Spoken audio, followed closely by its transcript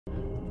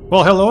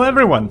Well, hello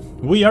everyone.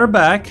 We are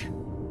back.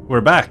 We're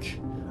back.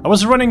 I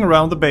was running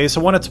around the base. I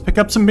wanted to pick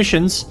up some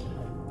missions,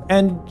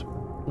 and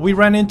we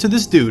ran into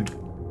this dude.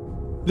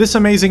 This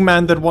amazing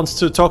man that wants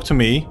to talk to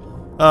me.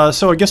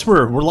 So I guess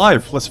we're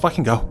live. Let's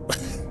fucking go.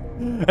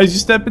 As you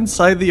step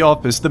inside the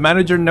office, the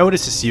manager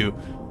notices you.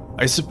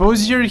 I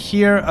suppose you're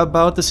here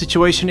about the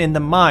situation in the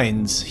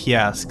mines, he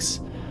asks.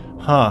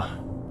 Huh.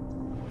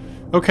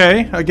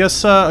 Okay, I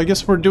guess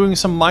we're doing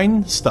some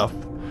mine stuff.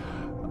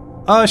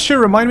 Sure,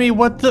 remind me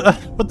what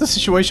the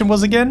situation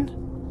was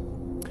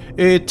again?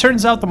 It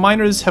turns out the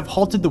miners have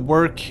halted the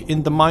work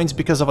in the mines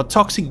because of a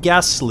toxic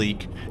gas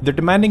leak. They're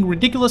demanding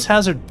ridiculous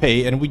hazard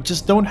pay, and we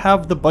just don't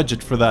have the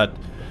budget for that.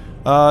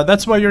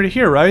 That's why you're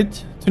here,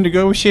 right? To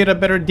negotiate a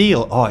better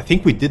deal. Oh, I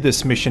think we did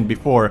this mission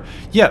before.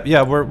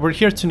 Yeah, we're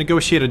here to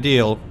negotiate a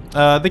deal.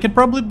 They can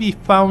probably be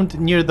found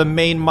near the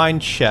main mine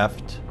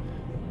shaft.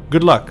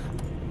 Good luck.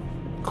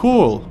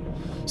 Cool.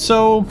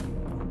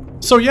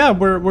 So yeah,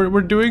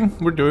 we're doing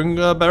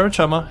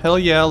Barotrauma. Hell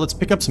yeah, let's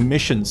pick up some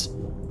missions.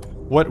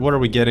 What are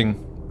we getting?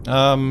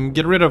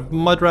 Get rid of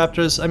mud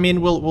raptors. I mean,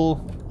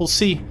 we'll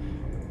see.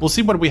 We'll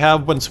see what we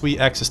have once we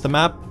access the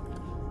map.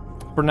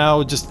 For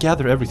now, just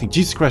gather everything.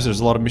 Jesus Christ,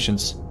 there's a lot of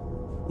missions.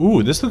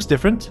 Ooh, this looks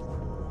different.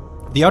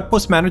 The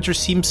outpost manager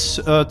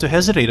seems to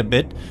hesitate a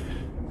bit.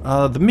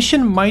 The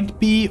mission might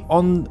be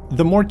on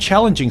the more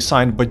challenging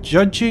side, but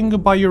judging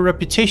by your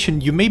reputation,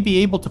 you may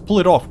be able to pull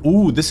it off.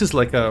 Ooh, this is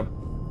like a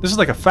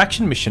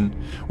faction mission.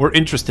 We're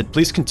interested.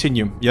 Please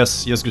continue.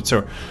 Yes, good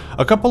sir.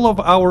 A couple of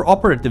our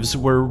operatives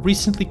were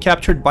recently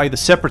captured by the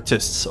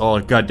separatists. Oh,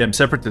 goddamn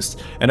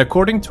separatists. And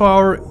according to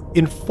our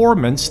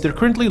informants, they're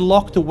currently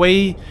locked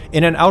away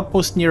in an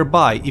outpost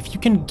nearby. If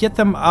you can get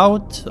them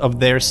out of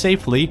there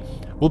safely,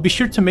 we'll be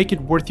sure to make it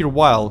worth your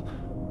while.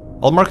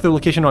 I'll mark the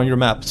location on your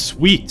map.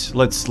 Sweet.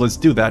 Let's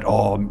do that.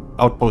 Oh,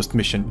 outpost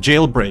mission.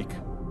 Jailbreak.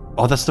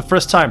 Oh, that's the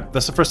first time.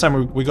 That's the first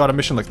time we got a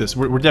mission like this.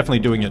 We're definitely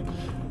doing it.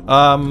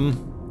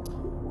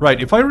 Right,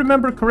 if I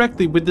remember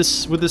correctly, with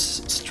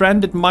this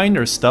stranded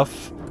miner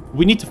stuff,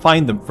 we need to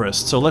find them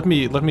first. So let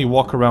me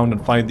walk around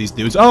and find these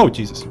dudes. Oh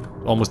Jesus,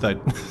 almost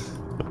died.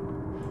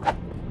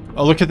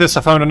 Oh, look at this!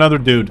 I found another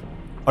dude.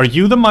 Are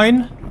you the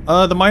miner?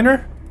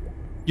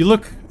 You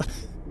look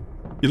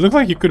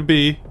like you could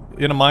be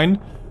in a mine.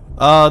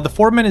 The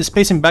foreman is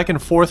pacing back and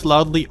forth,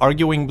 loudly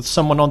arguing with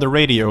someone on the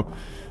radio.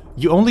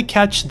 You only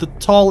catch the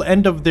tall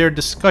end of their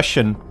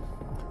discussion.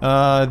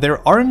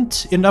 There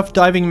aren't enough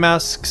diving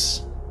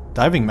masks.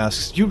 Diving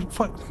masks?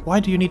 Why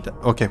do you need that?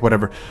 Okay,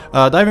 whatever.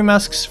 Diving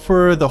masks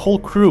for the whole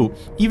crew.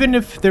 Even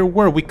if there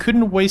were, we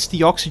couldn't waste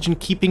the oxygen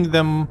keeping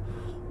them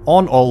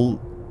on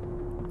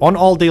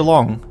all day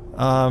long.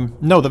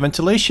 No, the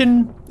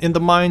ventilation in the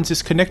mines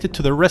is connected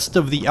to the rest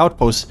of the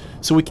outpost,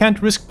 so we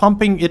can't risk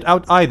pumping it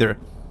out either.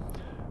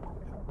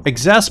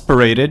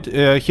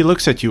 Exasperated, he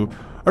looks at you.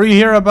 Are you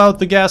here about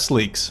the gas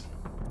leaks?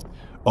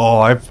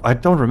 Oh, I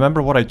don't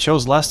remember what I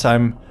chose last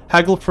time.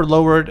 Haggle for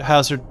lowered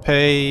hazard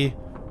pay.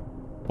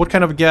 What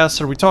kind of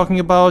gas are we talking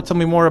about? Tell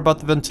me more about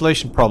the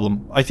ventilation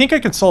problem. I think I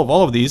can solve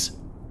all of these.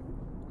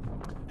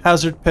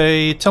 Hazard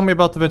pay. Tell me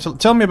about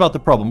the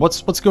problem.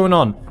 What's going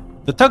on?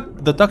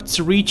 The ducts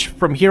reach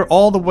from here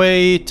all the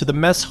way to the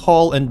mess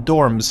hall and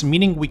dorms,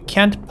 meaning we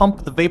can't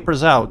pump the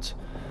vapors out.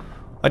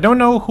 I don't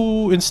know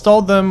who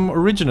installed them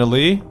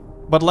originally,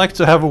 but I'd like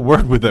to have a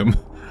word with them.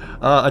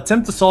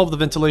 Attempt to solve the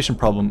ventilation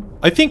problem.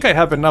 I think I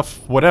have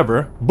enough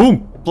whatever.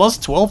 Boom! Plus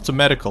 12 to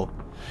medical.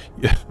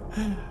 Yeah.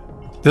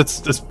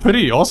 That's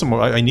pretty awesome.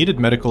 I needed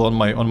medical on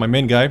my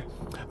main guy.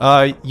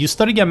 You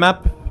study a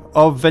map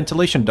of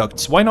ventilation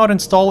ducts. Why not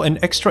install an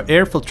extra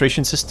air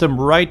filtration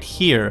system right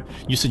here?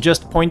 You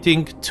suggest,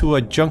 pointing to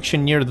a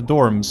junction near the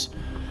dorms.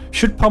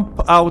 Should pump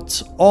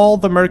out all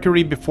the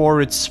mercury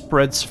before it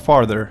spreads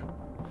farther.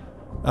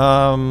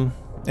 And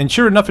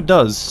sure enough it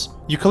does.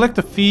 You collect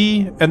a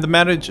fee and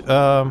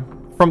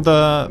from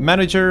the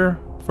manager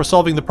for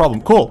solving the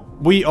problem. Cool.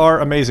 We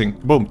are amazing.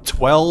 Boom.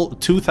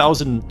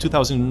 2,000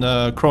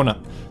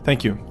 krona.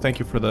 Thank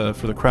you for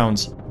the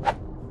crowns.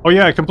 Oh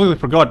yeah, I completely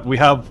forgot. We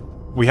have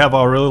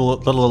our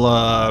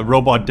little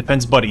robot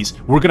defense buddies.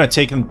 We're gonna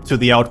take them to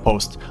the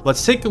outpost.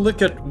 Let's take a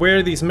look at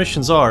where these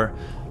missions are.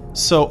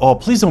 So, oh,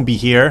 please don't be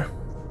here.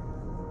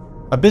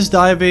 Abyss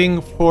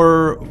diving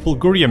for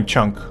fulgurium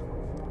chunk.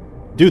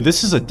 Dude,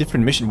 this is a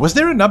different mission. Was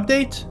there an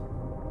update?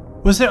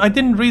 Was there? I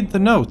didn't read the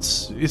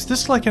notes. Is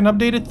this like an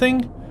updated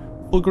thing?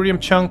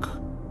 Fulgurium chunk.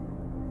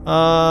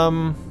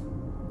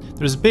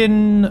 There's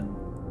been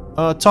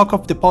talk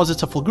of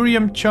deposits of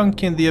fulgurium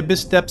chunk in the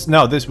abyss depths.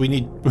 No, we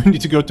need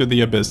to go to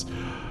the abyss.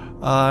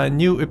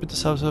 New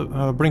impetus house.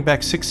 Bring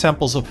back 6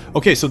 samples of.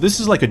 Okay, so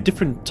this is like a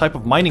different type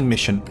of mining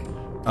mission.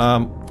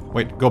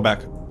 Wait, go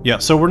back. Yeah,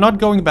 so we're not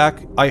going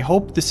back. I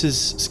hope this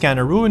is scan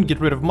a ruin, get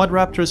rid of mud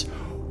raptors.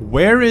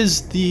 Where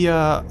is the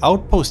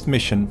outpost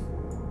mission?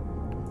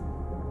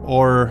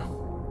 Or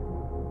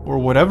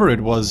whatever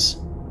it was.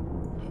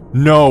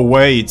 No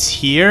way, it's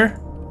here?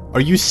 Are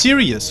you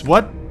serious?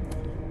 What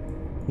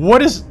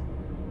is...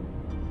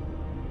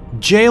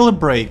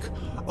 Jailbreak.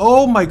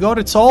 Oh my god,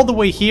 it's all the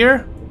way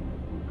here?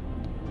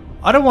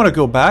 I don't want to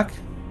go back.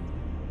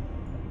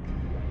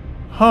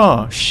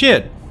 Huh,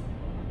 shit.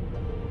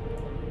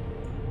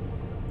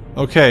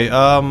 Okay,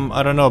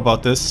 I don't know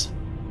about this.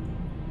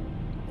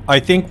 I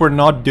think we're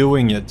not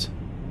doing it.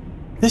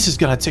 This is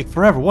gonna take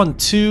forever. 1,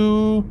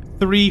 2,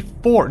 3,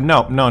 4.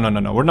 No.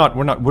 We're not.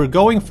 We're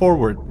going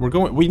forward.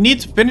 We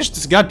need to finish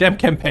this goddamn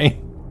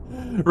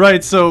campaign.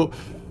 Right, so...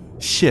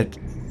 Shit.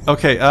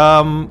 Okay,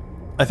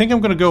 I think I'm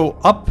gonna go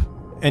up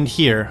and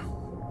here.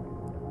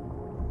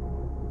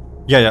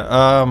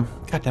 Yeah.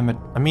 God damn it.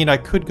 I mean, I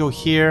could go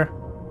here.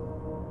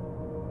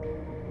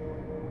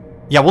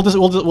 Yeah,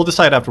 we'll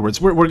decide afterwards.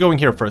 We're going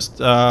here first.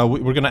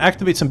 We're gonna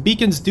activate some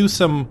beacons, do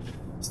some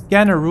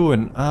scan a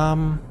ruin.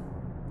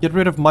 Get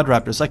rid of mud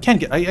raptors. I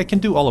can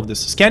do all of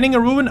this. Scanning a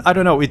ruin? I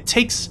don't know. It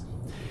takes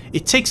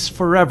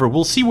forever.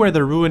 We'll see where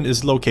the ruin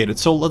is located.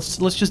 So let's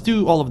just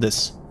do all of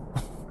this.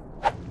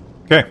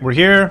 Okay, we're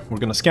here. We're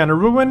gonna scan a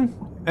ruin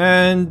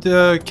and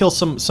kill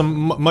some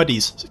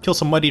muddies. Kill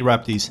some muddy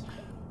rapties.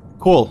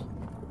 Cool.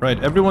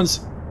 Right,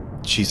 everyone's...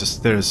 Jesus,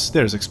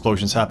 there's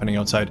explosions happening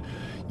outside.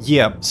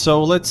 Yeah,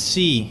 so let's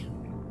see.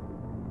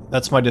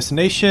 That's my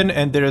destination,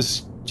 and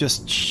there's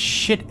just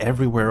shit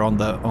everywhere on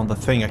the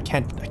thing. I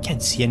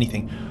can't see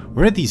anything.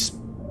 Where are these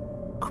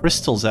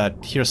crystals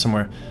at? Here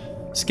somewhere.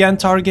 Scan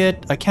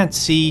target. I can't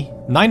see.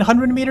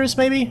 900 meters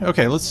maybe?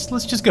 Okay, let's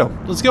just go.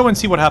 Let's go and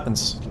see what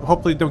happens.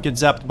 Hopefully don't get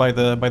zapped by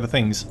the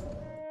things.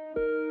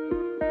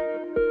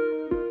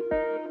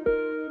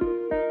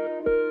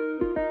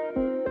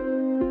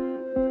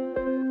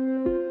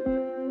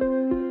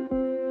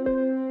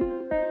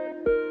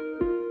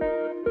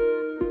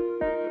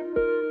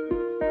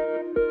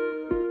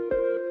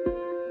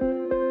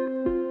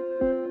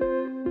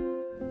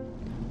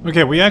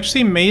 Okay, we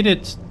actually made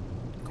it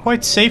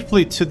quite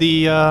safely to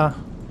the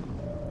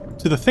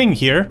thing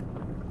here.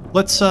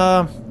 Let's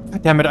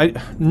God damn it,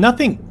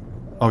 nothing...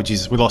 Oh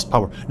Jesus, we lost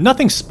power.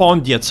 Nothing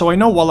spawned yet, so I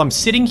know while I'm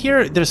sitting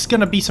here, there's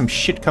gonna be some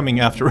shit coming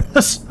after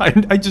us.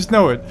 I just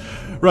know it.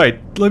 Right,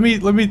 let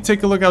me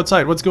take a look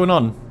outside. What's going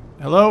on?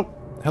 Hello?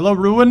 Hello,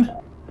 ruin?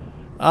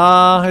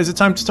 Is it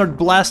time to start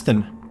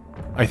blasting?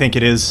 I think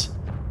it is.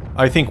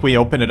 I think we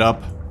open it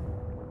up.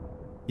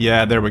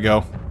 Yeah, there we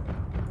go.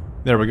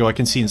 There we go, I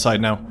can see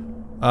inside now.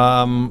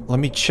 Let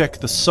me check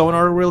the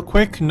sonar real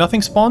quick.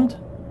 Nothing spawned?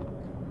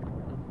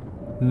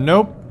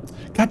 Nope.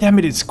 God damn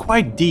it, it's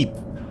quite deep.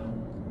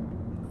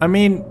 I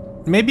mean,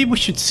 maybe we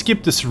should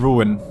skip this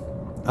ruin.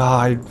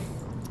 I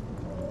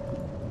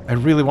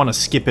really want to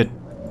skip it.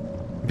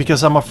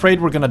 Because I'm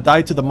afraid we're gonna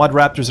die to the mud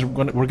raptors.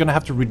 We're gonna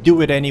have to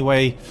redo it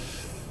anyway.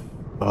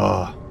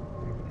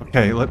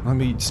 Okay, let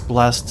me just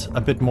blast a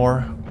bit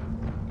more.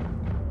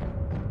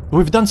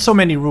 We've done so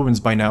many ruins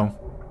by now.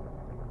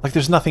 Like,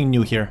 there's nothing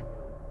new here.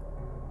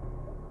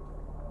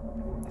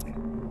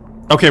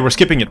 Okay, we're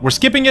skipping it. We're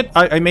skipping it.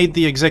 I made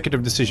the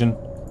executive decision.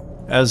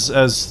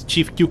 As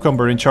Chief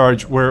Cucumber in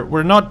charge,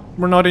 we're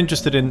not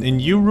interested in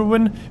you,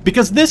 ruin,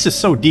 because this is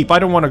so deep. I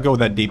don't want to go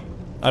that deep.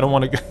 I don't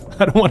want to.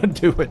 I don't want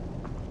to do it.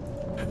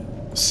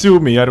 Sue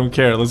me. I don't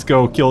care. Let's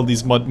go kill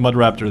these mud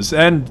raptors.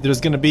 And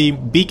there's gonna be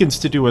beacons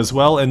to do as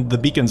well, and the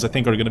beacons I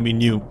think are gonna be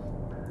new.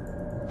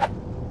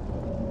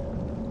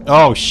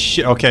 Oh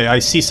shit, okay, I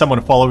see someone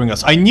following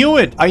us. I knew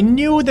it! I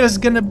knew there's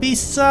gonna be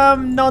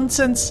some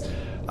nonsense!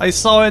 I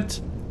saw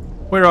it.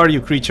 Where are you,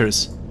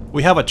 creatures?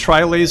 We have a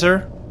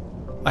tri-laser.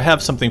 I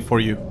have something for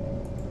you.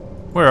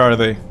 Where are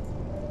they?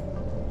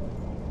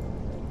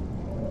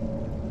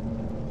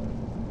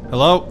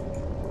 Hello?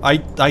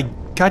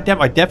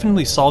 Goddamn, I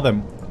definitely saw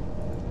them.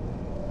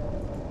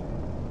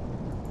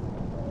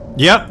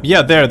 Yep,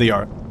 yeah, there they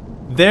are.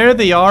 There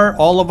they are,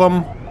 all of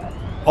them.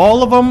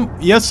 All of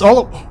them, yes, all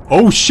of...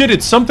 Oh shit,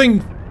 it's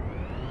something...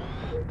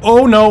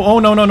 Oh no, oh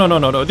no,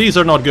 no. These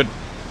are not good.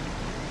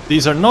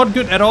 These are not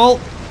good at all.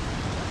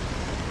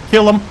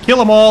 Kill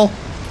them all.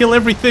 Kill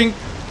everything.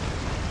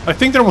 I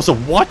think there was a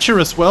watcher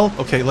as well.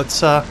 Okay,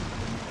 let's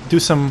do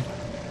some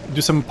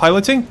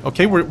piloting.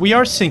 Okay, we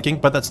are sinking,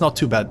 but that's not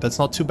too bad. That's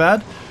not too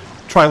bad.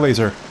 Try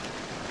laser.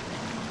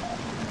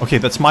 Okay,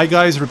 that's my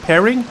guys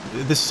repairing.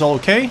 This is all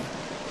okay.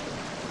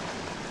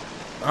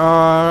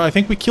 I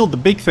think we killed the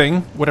big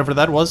thing, whatever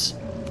that was.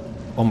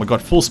 Oh my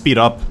god, full speed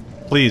up.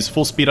 Please,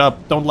 full speed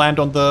up. Don't land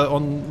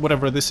on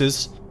whatever this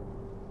is.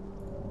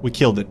 We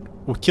killed it.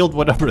 We killed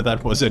whatever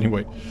that was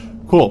anyway.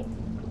 Cool.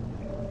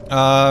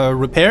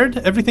 Repaired?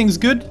 Everything's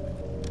good?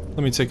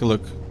 Let me take a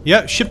look.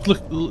 Yeah,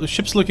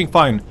 ship's looking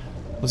fine.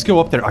 Let's go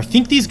up there. I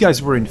think these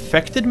guys were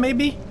infected,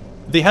 maybe?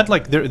 They had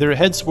like, their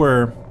heads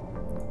were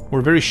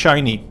very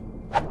shiny.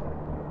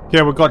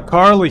 Okay, we got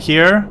Carly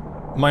here.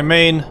 My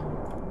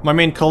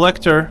main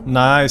collector.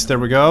 Nice, there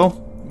we go.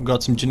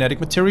 Got some genetic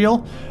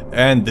material.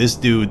 And this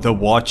dude, the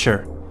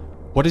Watcher.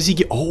 What does he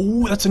get?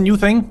 Oh, that's a new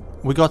thing.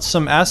 We got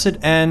some acid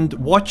and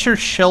Watcher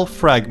shell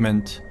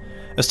fragment.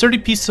 A sturdy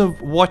piece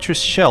of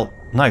Watcher's shell.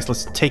 Nice,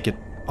 let's take it.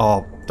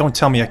 Oh, don't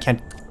tell me I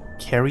can't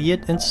carry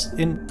it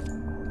in...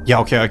 Yeah,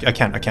 okay, I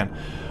can.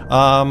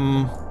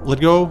 Let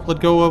go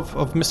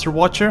of Mr.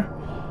 Watcher.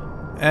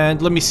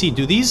 And let me see,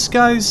 do these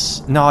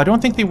guys... No, I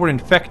don't think they were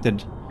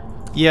infected.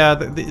 Yeah,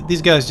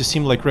 these guys just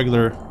seem like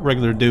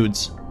regular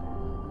dudes.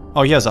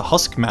 Oh, he has a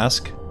husk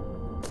mask.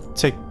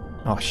 Take...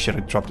 Oh shit, I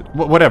dropped it.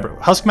 Whatever.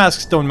 Husk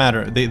masks don't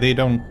matter. They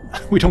don't...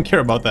 We don't care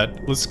about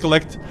that. Let's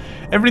collect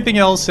everything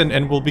else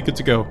and we'll be good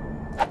to go.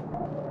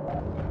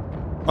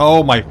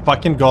 Oh my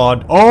fucking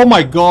god. Oh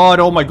my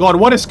god, oh my god.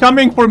 What is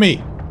coming for me?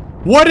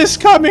 What is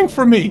coming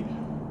for me?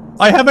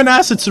 I have an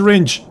acid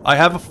syringe. I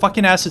have a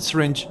fucking acid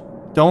syringe.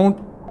 Don't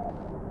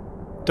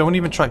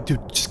even try. Dude,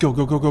 just go.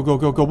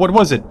 What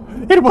was it?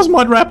 It was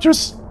mud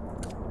raptors.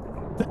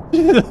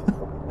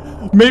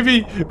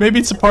 maybe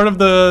it's a part of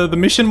the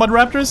mission, mud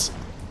raptors.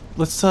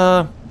 Let's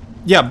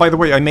yeah, by the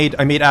way, I made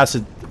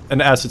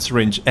an acid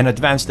syringe, an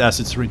advanced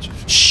acid syringe.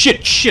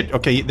 Shit.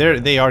 Okay,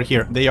 they are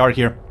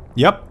here.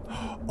 Yep.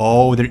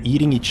 Oh, they're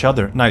eating each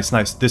other. Nice.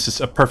 This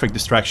is a perfect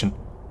distraction.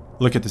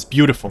 Look at this,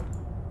 beautiful.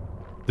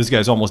 This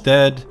guy's almost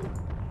dead.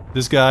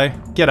 This guy,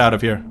 get out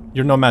of here.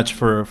 You're no match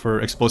for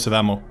explosive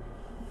ammo.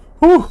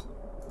 Whew.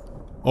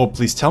 Oh,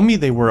 please tell me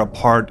they were a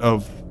part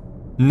of...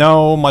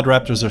 No, mud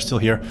raptors are still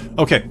here.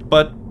 Okay,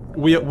 but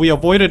we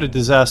avoided a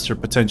disaster,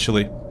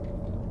 potentially.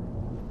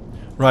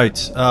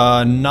 Right,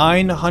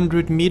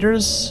 900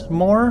 meters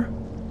more?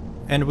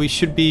 And we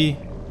should be...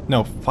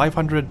 No,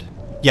 500...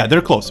 Yeah,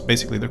 they're close,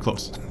 basically, they're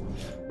close.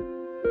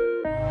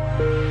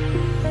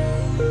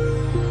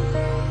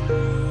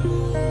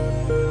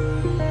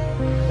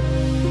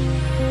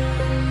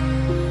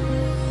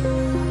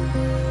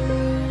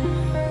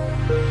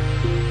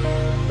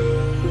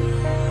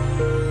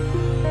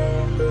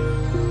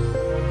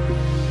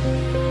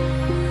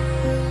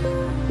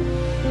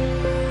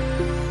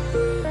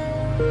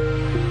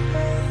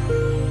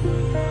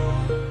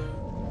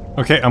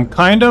 Okay, I'm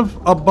kind of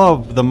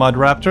above the mud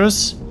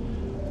raptors,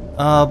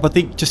 but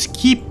they just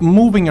keep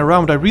moving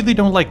around. I really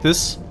don't like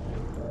this.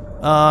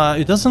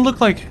 It doesn't look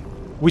like...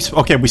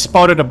 Okay, we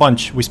spotted a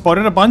bunch.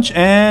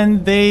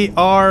 And they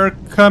are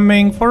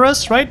coming for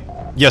us, right?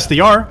 Yes, they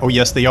are. Oh,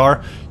 yes, they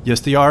are.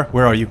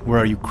 Where are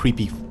you,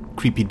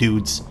 creepy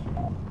dudes?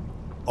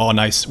 Oh,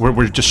 nice.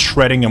 We're just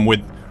shredding them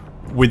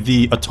with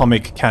the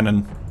atomic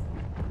cannon.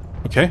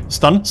 Okay,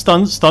 stun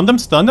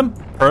them.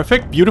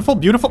 Perfect, beautiful.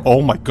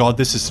 Oh my god,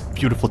 this is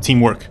beautiful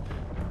teamwork.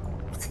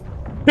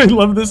 I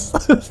love this.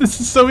 This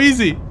is so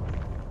easy.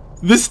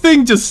 This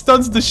thing just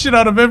stuns the shit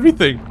out of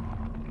everything.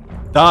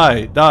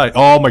 Die.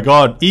 Oh my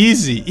god,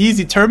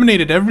 easy.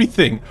 Terminated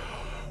everything.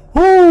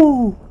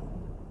 Woo!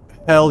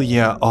 Hell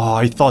yeah. Oh,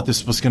 I thought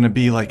this was gonna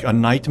be like a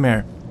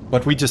nightmare.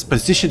 But we just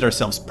positioned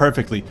ourselves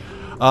perfectly.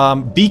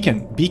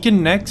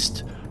 Beacon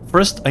next.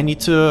 First, I need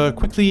to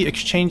quickly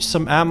exchange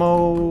some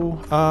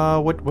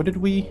ammo. What did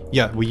we?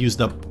 Yeah, we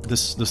used up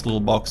this little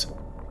box,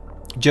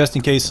 just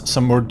in case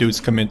some more dudes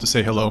come in to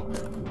say hello.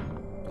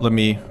 Let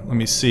me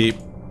see.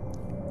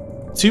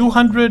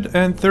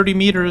 230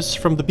 meters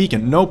from the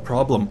beacon, no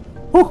problem.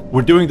 Whew,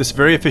 we're doing this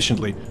very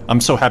efficiently. I'm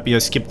so happy I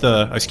skipped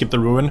the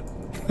ruin.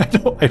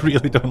 I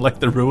really don't like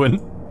the ruin.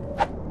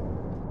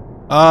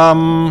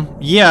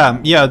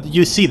 Yeah,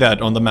 you see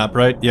that on the map,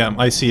 right? Yeah,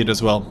 I see it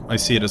as well.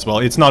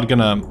 It's not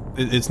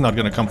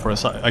gonna come for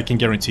us. I can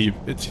guarantee you.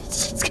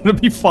 It's gonna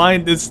be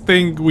fine. This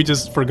thing, we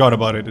just forgot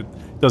about it. It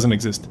doesn't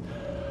exist.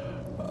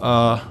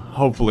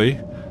 Hopefully.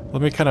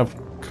 Let me kind of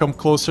come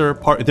closer.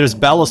 There's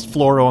ballast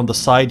flora on the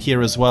side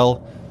here as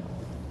well.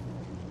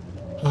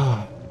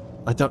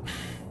 I don't...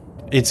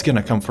 It's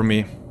gonna come for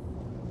me.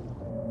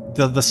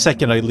 The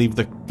second I leave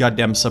the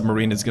goddamn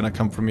submarine, it's gonna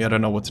come for me. I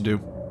don't know what to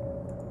do.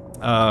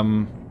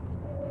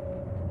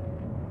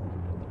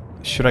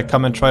 Should I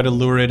come and try to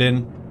lure it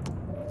in?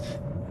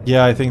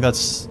 Yeah, I think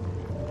that's...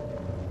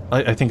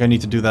 I think I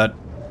need to do that.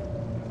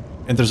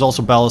 And there's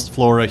also ballast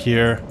flora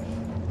here.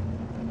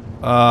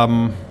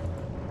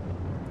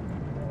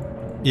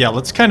 Yeah,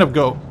 let's kind of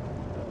go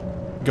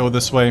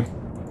this way.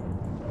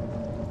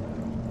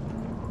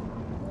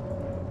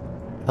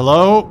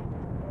 Hello?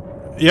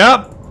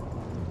 Yep.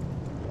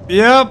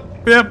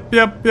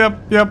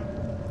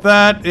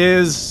 That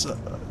is...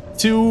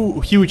 two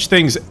huge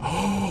things.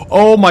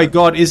 Oh my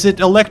god, is it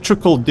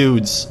electrical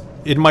dudes?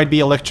 It might be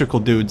electrical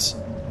dudes.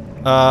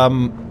 Let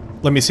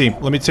me see.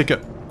 Let me take a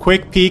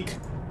quick peek.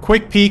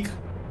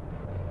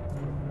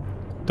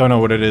 Don't know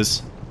what it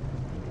is.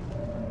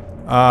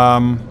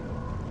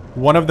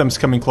 One of them's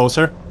coming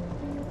closer.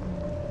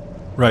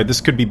 Right,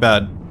 this could be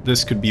bad.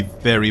 This could be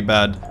very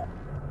bad.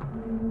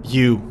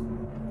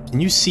 Can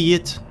you see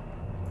it?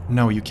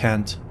 No, you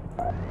can't.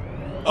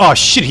 Oh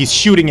shit, he's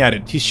shooting at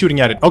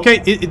it. Okay,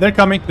 they're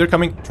coming.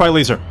 Try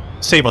laser.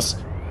 Save us.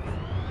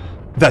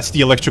 That's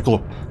the electrical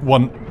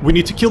one. We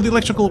need to kill the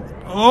electrical...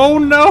 Oh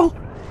no!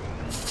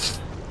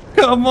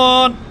 Come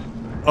on!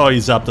 Oh, he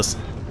zapped us.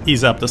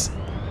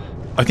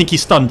 I think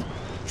he's stunned.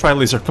 Try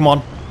laser, come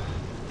on.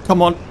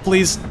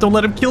 Please, don't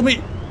let him kill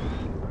me.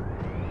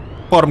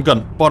 Bottom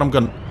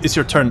gun. It's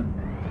your turn.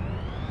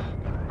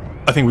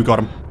 I think we got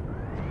him.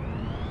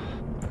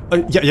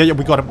 Yeah,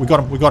 we got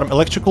him.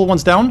 Electrical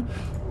one's down.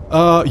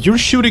 You're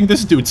shooting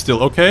this dude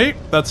still, okay?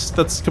 That's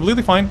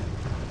completely fine.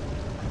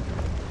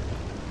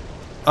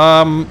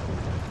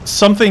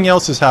 Something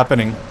else is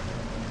happening.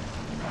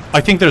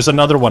 I think there's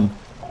another one.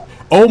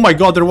 Oh my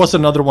god, there was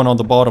another one on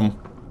the bottom.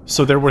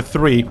 So there were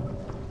 3.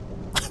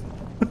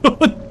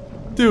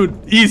 Dude,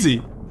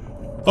 easy.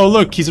 Oh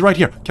look, he's right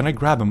here. Can I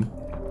grab him?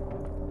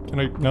 Can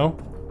I? No?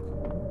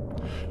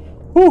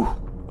 Whew.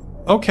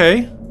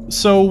 Okay.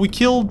 So we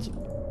killed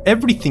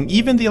everything,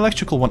 even the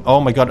electrical one. Oh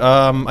my god,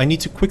 I need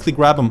to quickly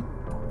grab him.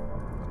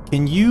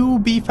 Can you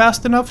be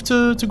fast enough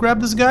to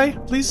grab this guy,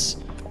 please?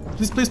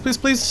 Please, please, please,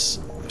 please.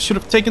 Should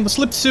have taken the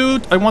slip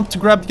suit. I want to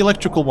grab the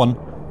electrical one.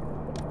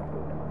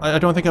 I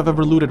don't think I've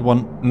ever looted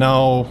one.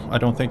 No, I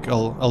don't think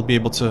I'll be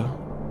able to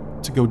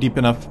go deep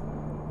enough.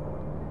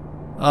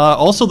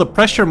 Also, the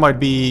pressure might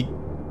be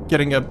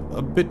getting a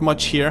bit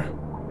much here.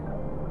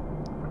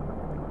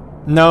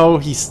 No,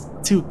 he's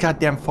too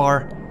goddamn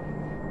far.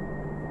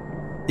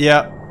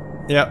 Yeah.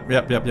 Yep.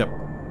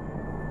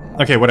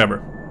 Okay,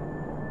 whatever.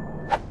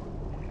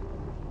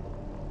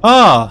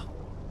 Ah.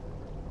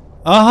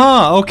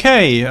 Uh-huh,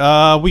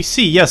 okay. We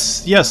see.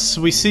 Yes,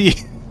 we see.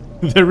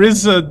 There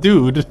is a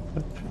dude.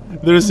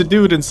 There's a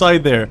dude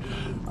inside there.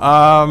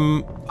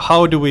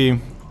 How do we...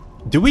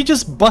 Do we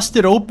just bust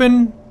it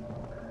open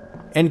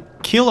and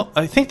kill...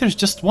 I think there's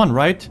just one,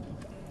 right?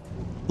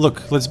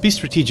 Look, let's be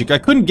strategic. I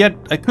couldn't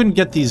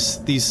get these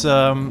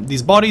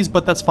bodies,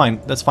 but that's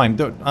fine. That's fine.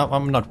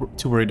 I'm not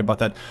too worried about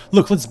that.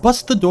 Look, let's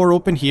bust the door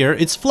open here.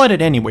 It's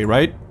flooded anyway,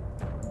 right?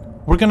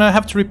 We're gonna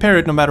have to repair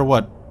it no matter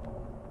what.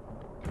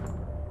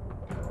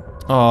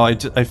 Oh,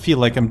 I feel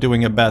like I'm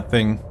doing a bad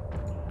thing.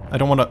 I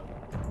don't want to...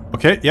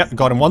 Okay, yeah,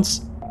 got him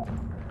once.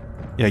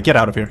 Yeah, get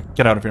out of here.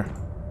 Get out of here.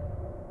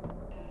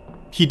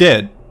 He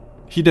did.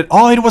 He did.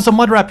 Oh, it was a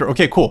mud raptor.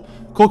 Okay, cool.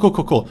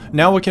 Cool.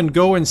 Now we can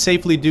go and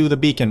safely do the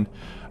beacon.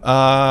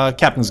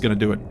 Captain's gonna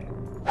do it.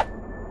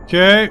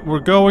 Okay, we're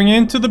going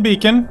into the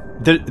beacon.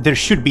 There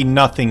should be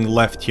nothing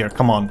left here.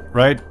 Come on,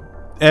 right?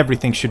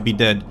 Everything should be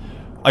dead.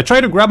 I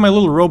tried to grab my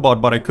little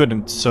robot, but I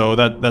couldn't, so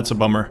that's a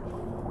bummer.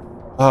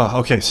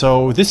 Okay,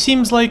 so this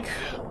seems like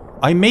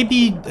I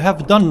maybe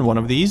have done one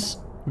of these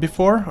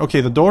before.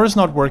 Okay, the door is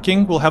not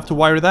working. We'll have to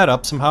wire that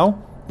up somehow.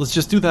 Let's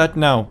just do that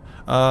now.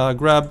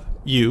 Grab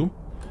you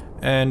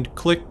and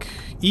click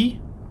E.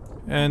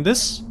 And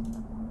this?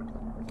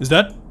 Is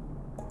that?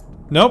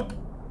 Nope.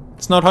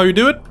 It's not how you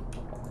do it.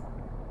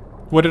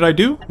 What did I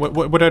do?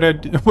 What did I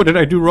do? What did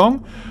I do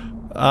wrong?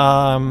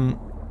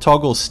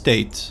 Toggle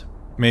state.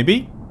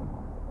 Maybe?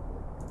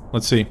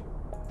 Let's see.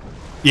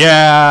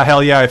 Yeah,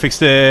 hell yeah, I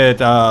fixed it.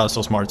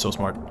 So smart, so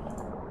smart.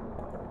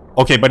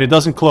 Okay, but it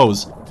doesn't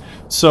close.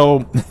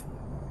 So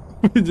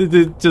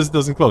it just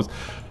doesn't close.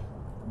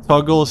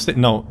 Toggle state.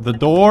 No, the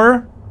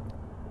door.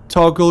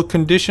 Toggle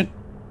condition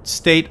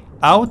state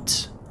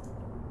out.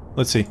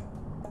 Let's see.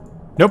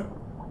 Nope.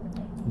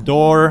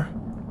 Door.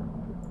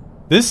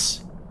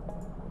 This?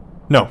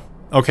 No.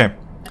 Okay.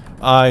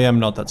 I am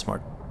not that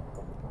smart.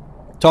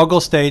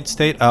 Toggle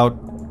state out.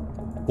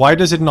 Why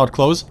does it not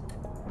close?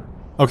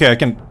 Okay, I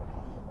can...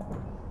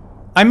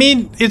 I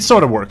mean, it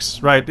sort of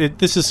works, right?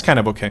 This is kind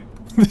of okay.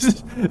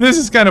 This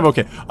is kind of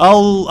okay.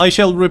 I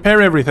shall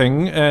repair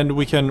everything and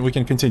we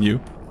can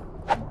continue.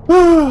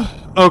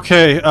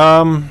 Okay,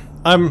 I'm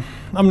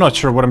not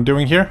sure what I'm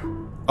doing here.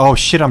 Oh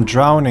shit, I'm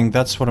drowning.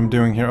 That's what I'm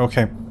doing here.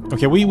 Okay.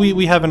 Okay,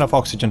 we have enough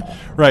oxygen.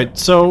 Right,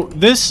 so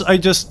this I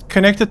just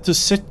connected to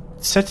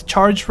set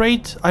charge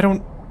rate. I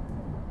don't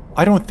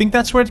think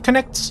that's where it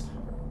connects.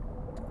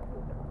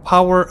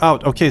 Power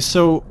out. Okay,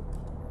 so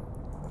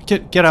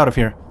get out of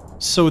here.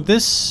 So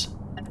this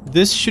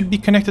should be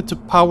connected to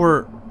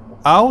power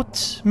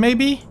out,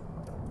 maybe?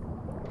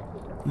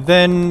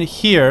 Then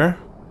here,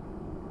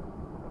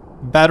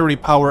 battery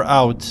power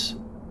out,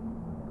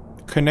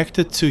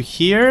 connected to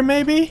here,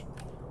 maybe?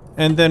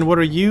 And then what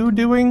are you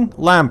doing?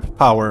 Lamp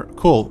power.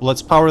 Cool,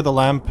 let's power the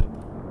lamp.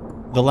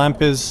 The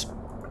lamp is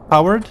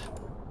powered?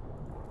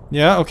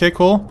 Yeah, okay,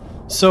 cool.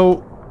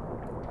 So,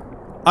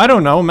 I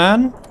don't know,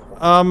 man.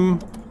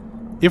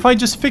 If I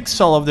just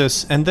fix all of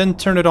this and then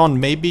turn it on,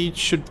 maybe it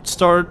should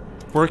start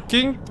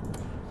working?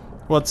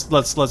 Let's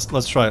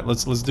try it.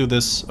 Let's do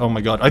this. Oh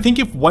my god. I think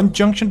if one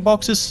junction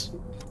box is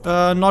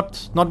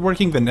not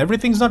working, then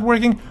everything's not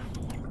working.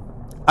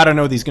 I don't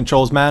know these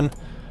controls, man.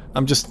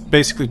 I'm just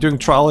basically doing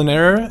trial and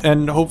error,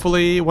 and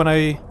hopefully when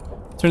I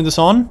turn this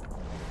on,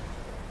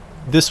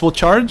 this will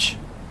charge.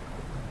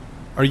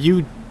 Are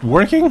you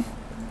working?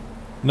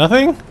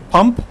 Nothing?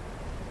 Pump?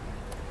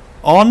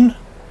 On?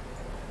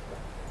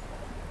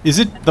 Is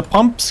it the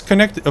pump's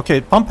connected? Okay,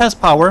 pump has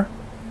power.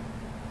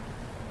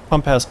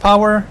 Pump has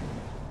power.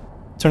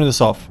 Turn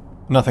this off.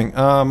 Nothing.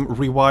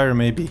 Rewire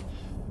maybe.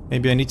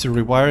 Maybe I need to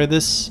rewire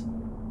this.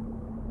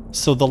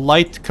 So the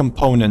light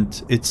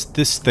component, it's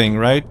this thing,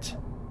 right?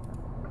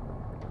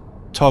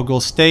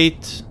 Toggle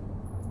state.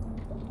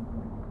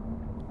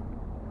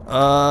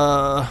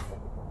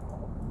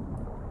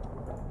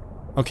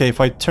 Okay, if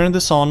I turn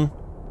this on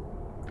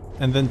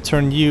and then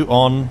turn you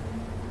on.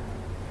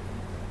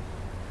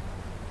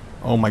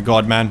 Oh my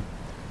god, man.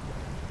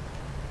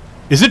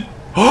 Is it?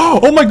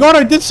 Oh my god,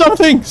 I did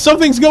something!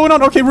 Something's going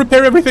on! Okay,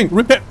 repair everything!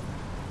 Repair...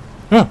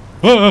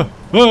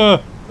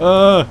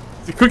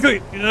 Quickly!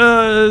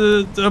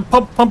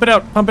 Pump it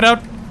out! Pump it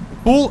out!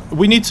 Cool,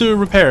 we need to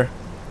repair.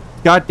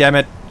 God damn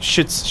it.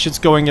 Shit's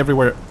going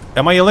everywhere.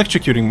 Am I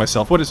electrocuting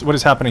myself? What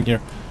is happening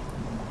here?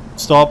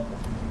 Stop.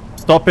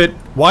 Stop it.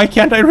 Why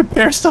can't I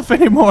repair stuff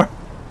anymore?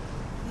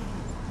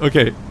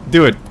 Okay,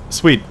 do it.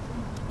 Sweet.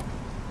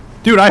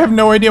 Dude, I have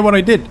no idea what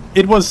I did.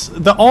 It was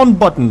the on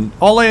button.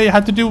 All I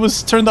had to do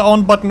was turn the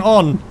on button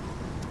on.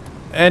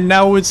 And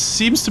now it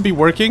seems to be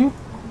working.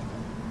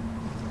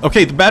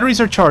 Okay, the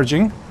batteries are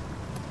charging.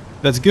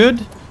 That's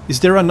good. Is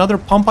there another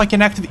pump I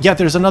can activate? Yeah,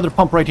 there's another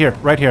pump right here.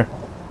 Right here.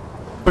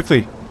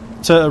 Quickly.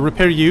 To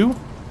repair you.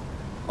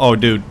 Oh,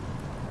 dude.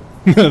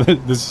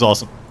 This is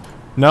awesome.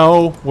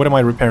 No, what am I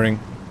repairing?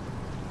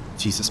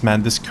 Jesus,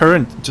 man, this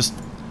current just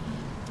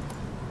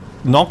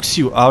knocks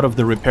you out of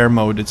the repair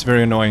mode. It's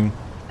very annoying.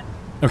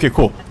 Okay,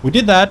 cool. We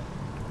did that.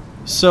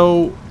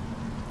 So,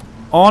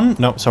 on.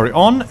 No, sorry,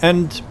 on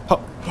and...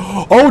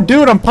 Oh,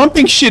 dude, I'm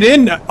pumping shit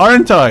in,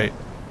 aren't I?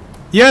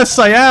 Yes,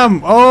 I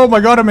am. Oh my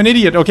god, I'm an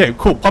idiot. Okay,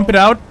 cool. Pump it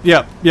out.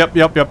 Yep.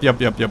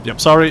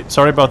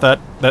 Sorry about that.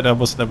 That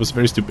was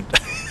very stupid.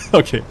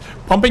 Okay,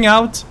 pumping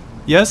out.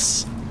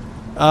 Yes.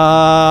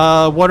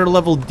 Water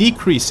level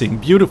decreasing.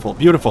 Beautiful,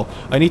 beautiful.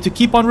 I need to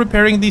keep on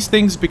repairing these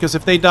things because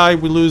if they die,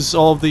 we lose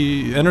all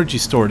the energy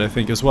stored, I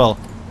think, as well.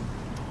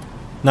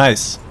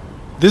 Nice.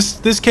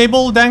 This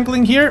cable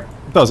dangling here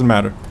doesn't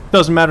matter.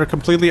 Doesn't matter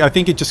completely. I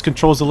think it just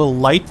controls a little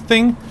light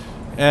thing,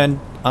 and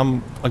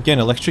I'm again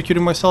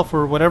electrocuting myself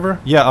or whatever.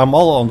 Yeah, I'm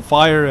all on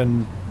fire,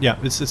 and yeah,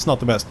 it's not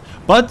the best,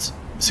 but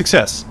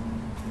success.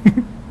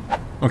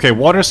 Okay,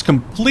 water's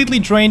completely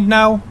drained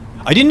now.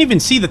 I didn't even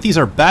see that these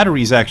are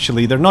batteries,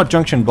 actually. They're not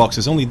junction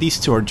boxes. Only these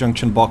two are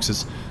junction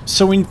boxes.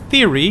 So in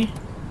theory,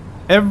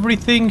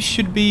 everything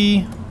should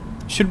be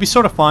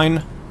sort of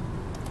fine.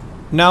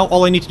 Now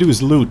all I need to do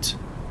is loot.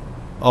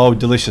 Oh,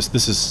 delicious.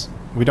 This is...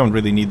 We don't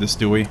really need this,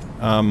 do we?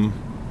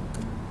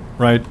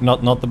 Right,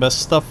 not the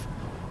best stuff.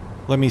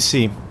 Let me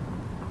see.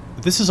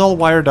 This is all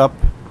wired up,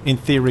 in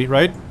theory,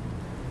 right?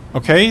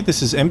 Okay,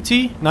 this is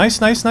empty. Nice.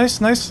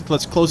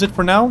 Let's close it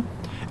for now.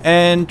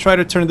 And try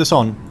to turn this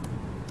on.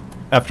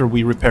 After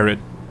we repair it.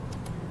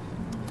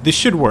 This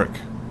should work.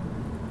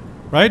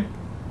 Right?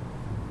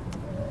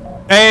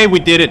 Hey, we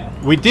did it.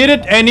 We did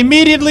it, and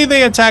immediately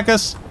they attack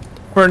us.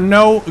 For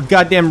no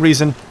goddamn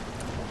reason.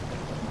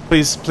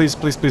 Please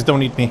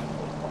don't eat me.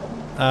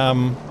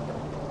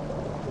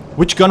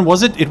 Which gun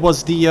was it? It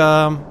was the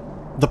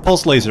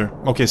pulse laser.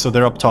 Okay, so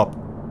they're up top.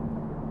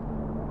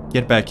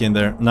 Get back in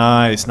there.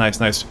 Nice.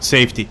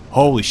 Safety.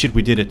 Holy shit,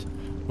 we did it.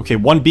 Okay,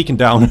 one beacon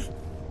down.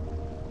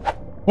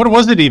 What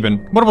was it even?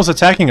 What was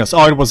attacking us?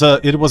 Oh, it was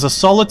a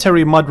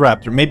solitary mud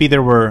raptor. Maybe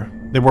there were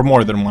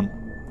more than one.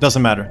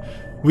 Doesn't matter.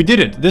 We did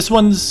it. This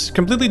one's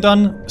completely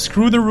done.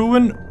 Screw the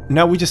ruin.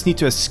 Now we just need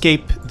to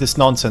escape this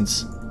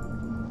nonsense.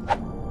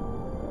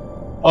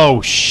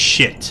 Oh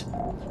shit.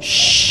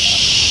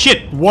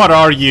 Shit, what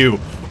are you?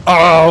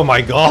 Oh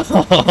my god.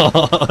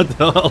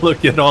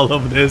 Look at all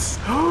of this.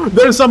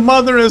 There's a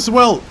mother as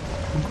well.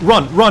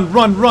 Run.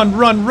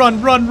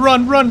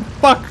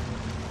 Fuck.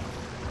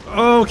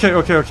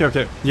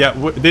 Okay. Yeah,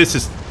 this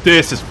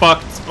is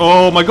fucked.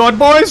 Oh my god,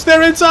 boys,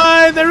 they're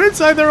inside.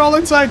 They're all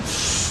inside.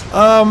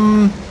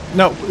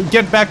 No,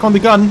 get back on the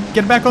gun.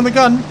 Get back on the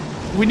gun.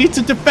 We need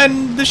to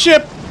defend the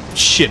ship.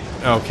 Shit.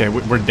 Okay,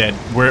 we're dead.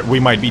 We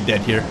might be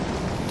dead here.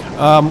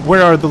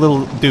 Where are the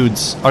little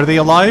dudes? Are they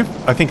alive?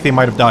 I think they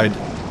might have died.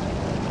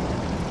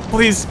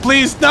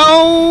 Please,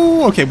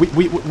 no! Okay,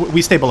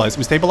 we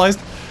stabilized.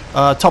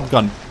 Top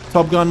gun.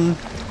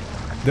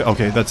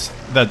 Okay,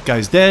 that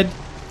guy's dead.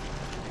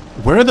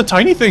 Where are the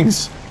tiny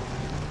things?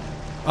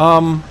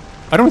 I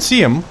don't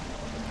see him.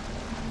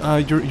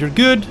 You're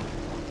good.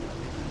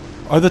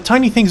 Are the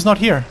tiny things not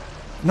here?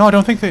 No, I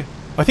don't think they...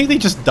 I think they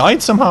just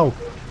died somehow.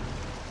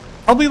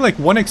 Probably like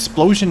one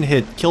explosion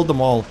hit killed them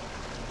all.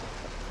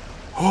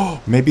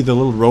 Oh, maybe the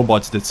little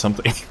robots did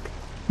something.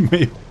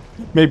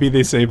 maybe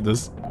they saved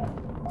us.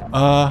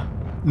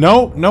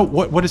 No,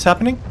 what is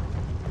happening?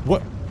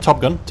 What? Top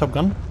gun.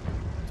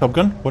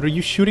 What are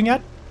you shooting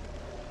at?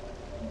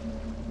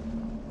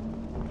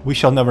 We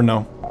shall never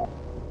know.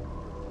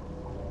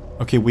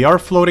 Okay, we are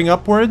floating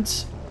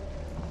upwards.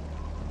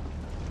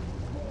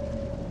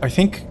 I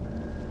think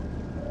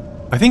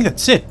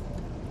that's it.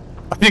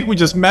 I think we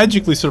just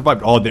magically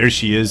survived. Oh, there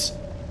she is.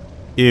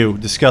 Ew,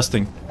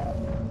 disgusting.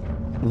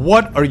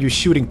 What are you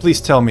shooting?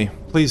 Please tell me.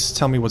 Please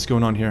tell me what's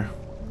going on here.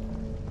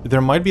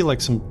 There might be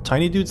like some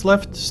tiny dudes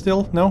left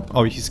still. No?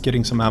 Oh, he's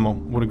getting some ammo.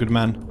 What a good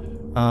man.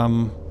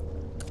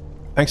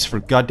 Thanks for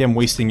goddamn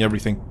wasting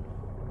everything.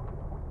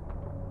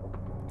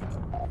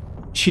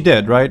 She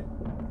did, right?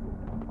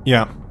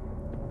 Yeah.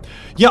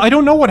 Yeah, I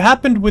don't know what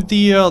happened with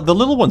the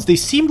little ones. They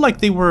seemed like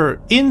they were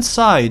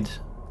inside.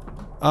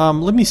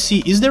 Let me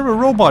see. Is there a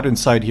robot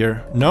inside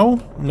here? No?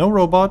 No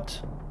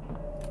robot.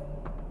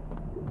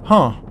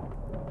 Huh.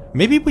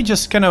 Maybe we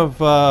just kind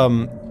of,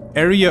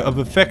 area of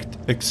effect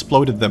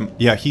exploded them.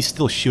 Yeah, he's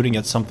still shooting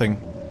at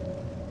something.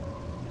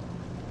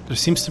 There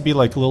seems to be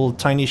like little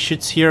tiny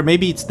shits here.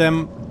 Maybe it's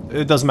them.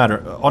 It doesn't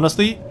matter.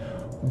 Honestly,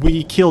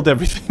 we killed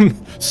everything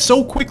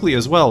so quickly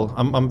as well.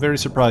 I'm very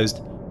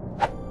surprised.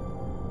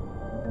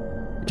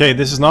 Okay,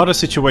 this is not a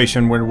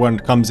situation where one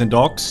comes and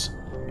docks.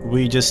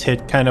 We just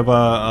hit kind of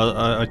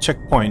a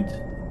checkpoint,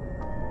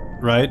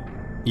 right?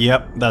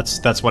 Yep,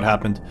 that's what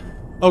happened.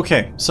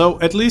 Okay,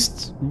 so at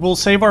least we'll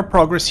save our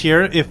progress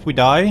here if we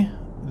die.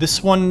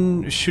 This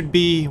one should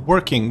be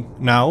working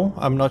now.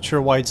 I'm not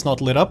sure why it's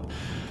not lit up,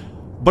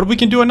 but we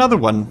can do another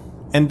one.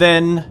 And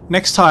then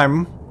next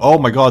time, oh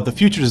my god, the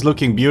future is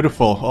looking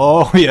beautiful.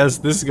 Oh yes,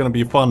 this is gonna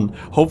be fun.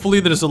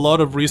 Hopefully there's a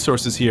lot of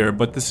resources here,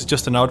 but this is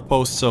just an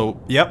outpost, so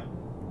yep,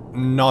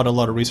 not a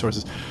lot of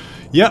resources.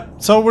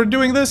 Yep, so we're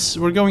doing this,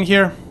 we're going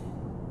here.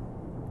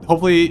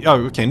 Hopefully,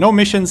 oh okay, no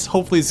missions,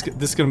 hopefully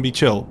this is gonna be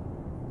chill.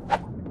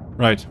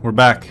 Right, we're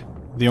back.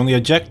 The only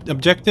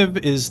objective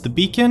is the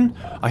beacon.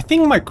 I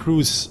think my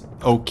crew's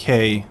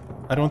okay.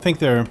 I don't think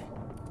they're...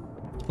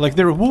 like,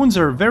 their wounds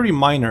are very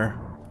minor.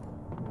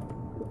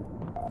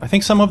 I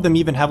think some of them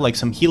even have like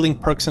some healing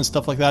perks and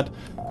stuff like that.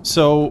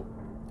 So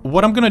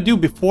what I'm gonna do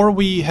before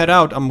we head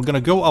out, I'm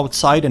gonna go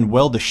outside and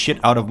weld the shit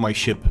out of my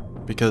ship,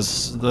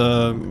 because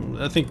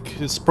I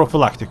think it's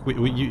prophylactic.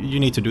 You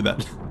need to do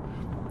that.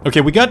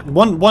 Okay, we got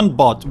one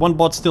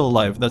bot still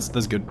alive.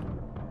 That's good.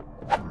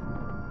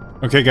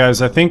 Okay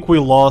guys, I think we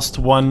lost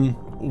one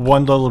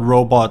little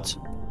robot.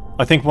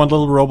 I think one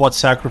little robot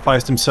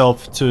sacrificed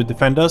himself to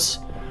defend us.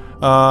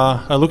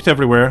 I looked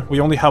everywhere. We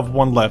only have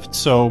one left,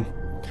 so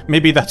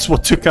maybe that's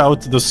what took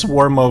out the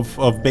swarm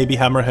of baby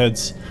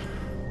hammerheads.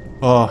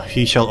 Oh,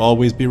 he shall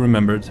always be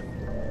remembered.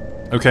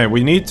 Okay,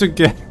 we need to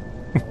get...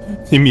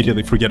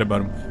 immediately forget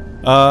about him.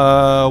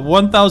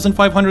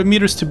 1,500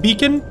 meters to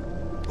beacon.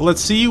 Let's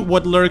see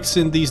what lurks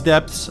in these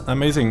depths.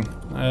 Amazing.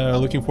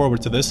 Looking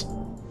forward to this.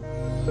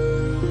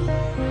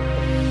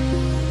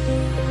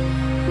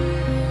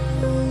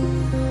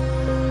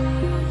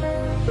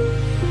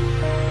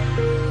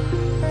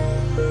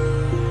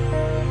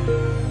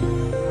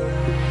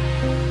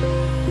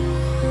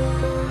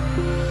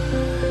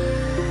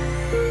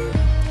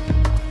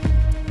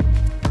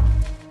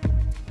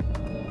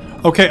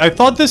 Okay, I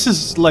thought this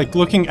is like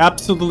looking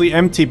absolutely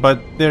empty, but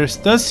there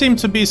does seem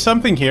to be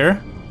something here.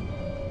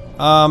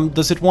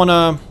 Does it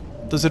wanna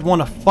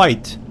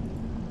fight?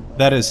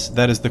 That is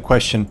the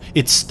question.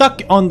 It's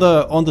stuck on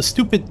the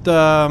stupid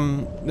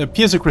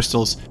piezo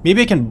crystals.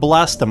 Maybe I can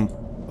blast them.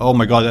 Oh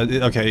my god.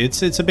 Okay,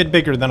 it's a bit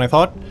bigger than I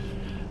thought.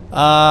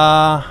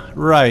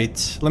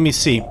 Right. Let me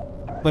see.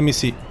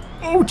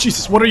 Oh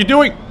Jesus, what are you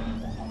doing?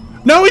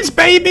 No, it's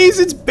babies.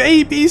 It's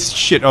babies.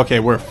 Shit.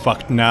 Okay, we're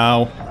fucked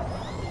now.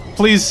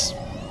 Please,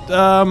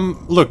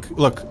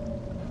 look.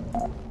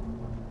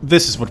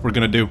 This is what we're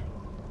gonna do.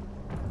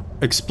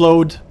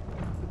 Explode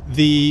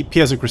the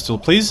piezo crystal,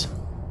 please.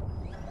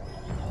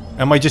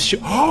 Am I just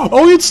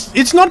oh,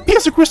 it's not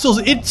piezo crystals,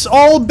 it's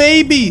all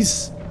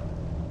babies!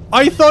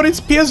 I thought it's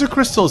piezo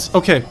crystals.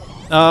 Okay,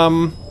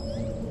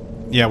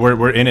 yeah,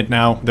 we're in it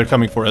now. They're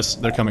coming for us.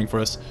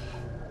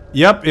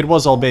 Yep, it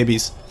was all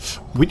babies.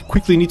 We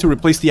quickly need to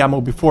replace the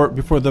ammo before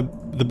the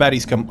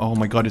baddies come. Oh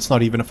my god, it's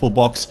not even a full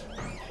box.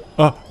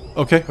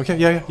 Okay,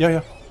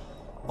 yeah.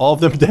 All of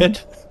them dead?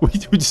 We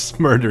just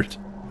murdered.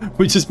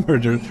 We just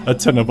murdered a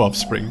ton of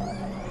offspring.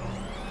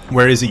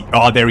 Where is he?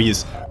 Oh, there he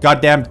is.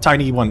 Goddamn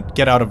tiny one.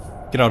 Get out of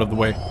the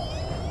way.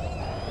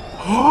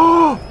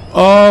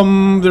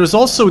 There's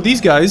also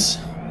these guys.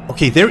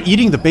 Okay, they're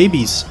eating the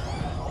babies.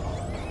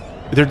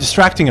 They're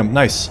distracting them.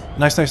 Nice.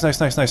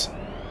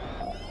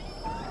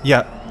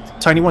 Yeah,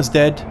 tiny one's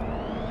dead.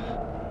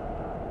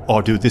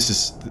 Oh, dude, this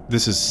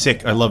is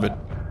sick. I love it.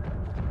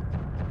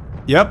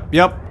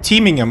 Yep.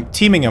 Teaming him.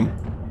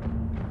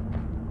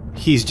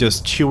 He's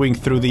just chewing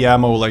through the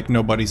ammo like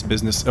nobody's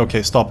business.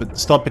 Okay, stop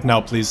it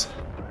now, please.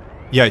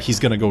 Yeah, he's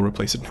gonna go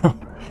replace it now.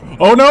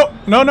 Oh no!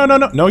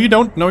 No, you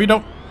don't.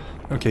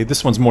 Okay,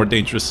 this one's more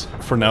dangerous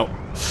for now.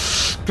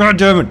 God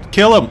damn it!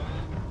 Kill him!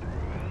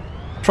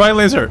 Try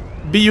laser.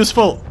 Be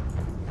useful.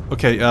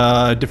 Okay,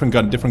 different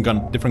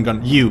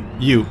gun.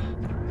 You.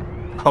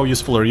 How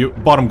useful are you?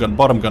 Bottom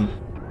gun.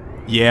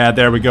 Yeah,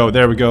 there we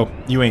go.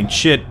 You ain't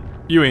shit.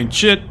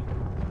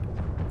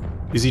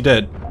 Is he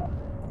dead?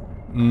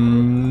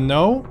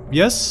 No?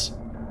 Yes?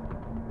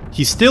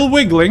 He's still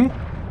wiggling.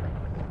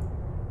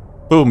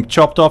 Boom,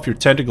 chopped off your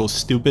tentacles,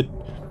 stupid.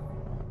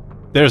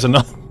 There's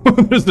another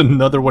there's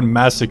another one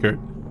massacred.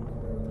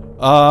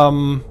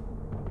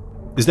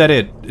 Is that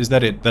it?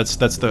 That's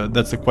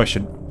the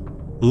question.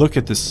 Look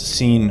at this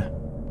scene.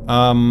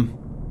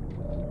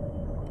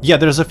 Yeah,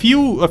 there's a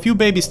few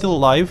babies still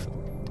alive.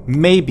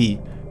 Maybe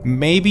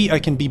I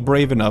can be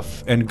brave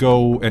enough and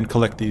go and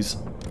collect these.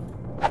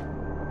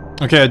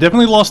 Okay, I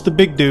definitely lost the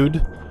big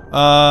dude,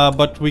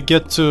 but we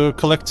get to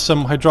collect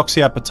some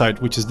hydroxyapatite,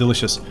 which is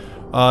delicious.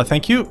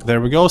 Thank you.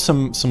 There we go.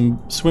 Some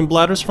swim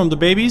bladders from the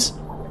babies.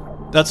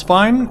 That's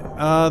fine.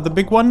 The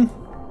big one.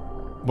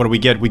 What do we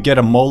get? We get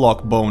a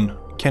moloch bone.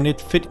 Can it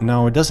fit?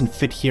 No, it doesn't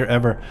fit here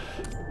ever.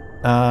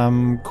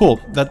 Cool.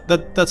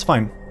 That's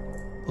fine.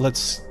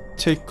 Let's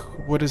take...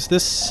 What is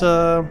this?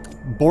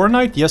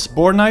 Bornite? Yes,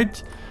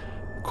 bornite.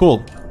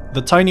 Cool.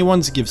 The tiny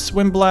ones give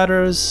swim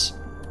bladders.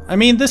 I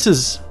mean, this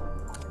is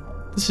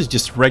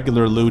just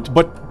regular loot,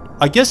 but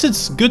I guess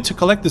it's good to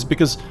collect this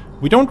because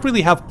we don't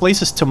really have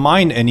places to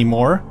mine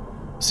anymore,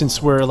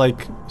 since we're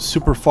like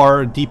super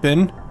far deep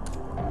in.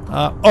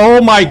 Oh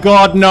my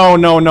god, no,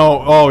 no,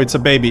 no. Oh, it's a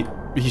baby.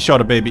 He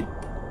shot a baby.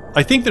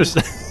 I think there's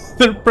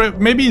there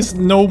maybe is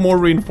no more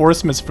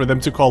reinforcements for them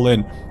to call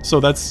in, so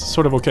that's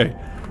sort of okay.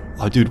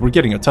 Oh dude, we're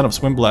getting a ton of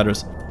swim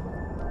bladders.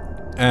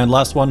 And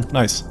last one,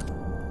 nice.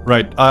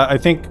 Right, I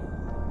think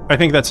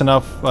that's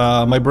enough.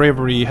 My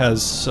bravery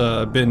has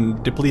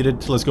been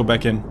depleted. Let's go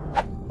back in.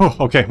 Oh,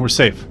 okay, we're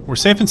safe. We're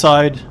safe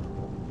inside.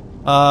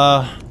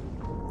 The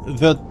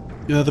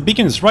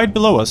beacon is right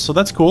below us, so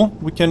that's cool.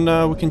 We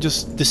can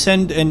just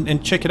descend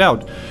and check it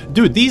out.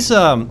 Dude, these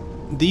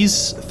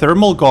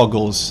thermal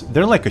goggles,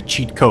 they're like a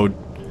cheat code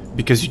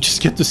because you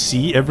just get to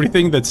see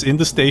everything that's in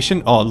the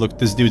station. Oh, look,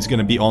 this dude's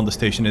gonna be on the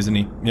station, isn't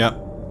he? Yeah,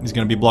 he's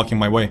gonna be blocking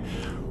my way.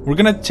 We're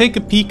gonna take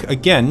a peek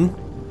again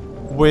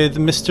with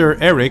Mr.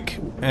 Eric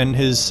and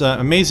his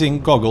amazing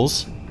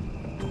goggles,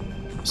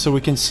 so we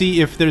can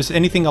see if there's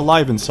anything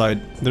alive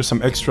inside. There's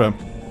some extra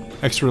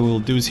little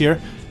dudes here.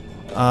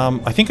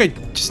 I think I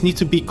just need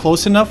to be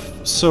close enough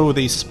so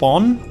they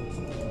spawn.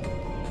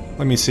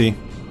 Let me see.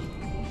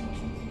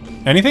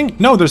 Anything?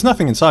 No, there's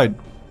nothing inside.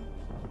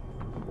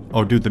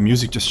 Oh, dude, the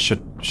music just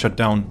shut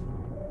down.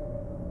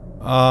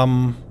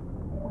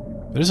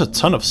 There's a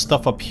ton of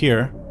stuff up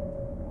here.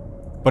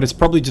 But it's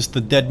probably just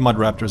the dead mud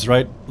raptors,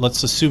 right?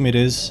 Let's assume it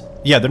is.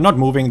 Yeah, they're not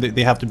moving.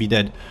 They have to be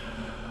dead.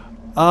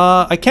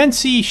 I can't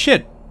see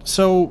shit.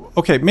 So,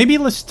 okay, maybe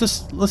let's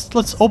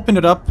open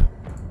it up.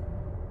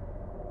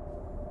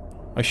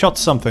 I shot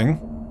something.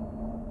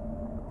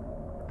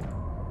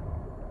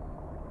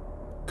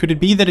 Could it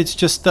be that it's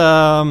just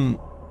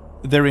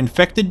they're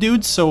infected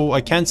dudes, so I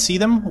can't see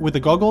them with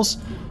the goggles?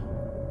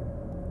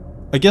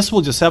 I guess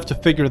we'll just have to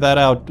figure that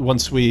out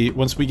once we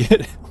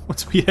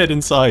head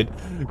inside.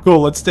 Cool,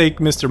 let's take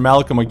Mr.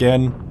 Malcom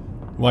again.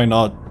 Why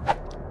not?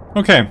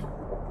 Okay.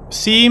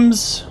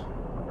 Seems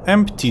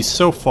empty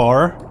so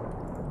far.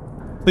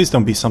 Please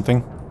don't be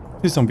something.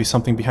 Please don't be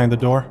something behind the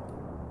door.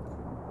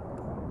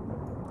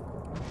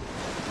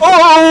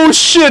 Oh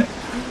shit!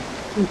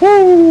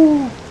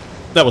 Woo!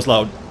 That was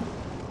loud.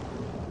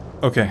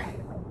 Okay.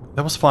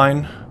 That was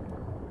fine.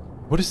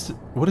 What is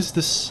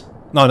this?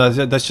 No,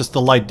 that's just the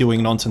light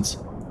doing nonsense.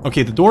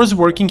 Okay, the door is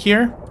working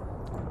here.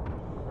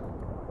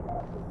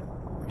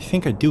 I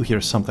think I do hear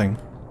something.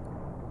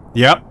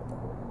 Yep.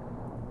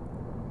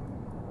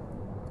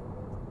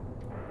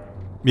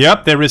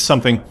 Yep, there is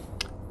something.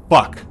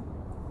 Fuck.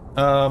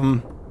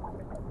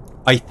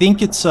 I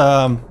think it's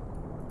an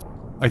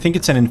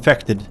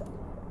infected.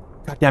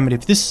 God damn it,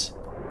 if this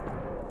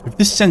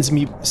sends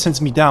me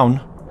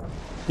down.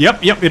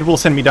 Yep, it will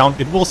send me down.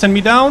 It will send me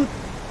down.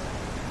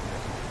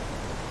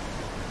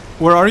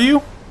 Where are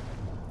you?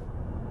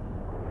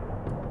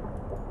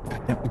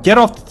 Get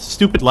off the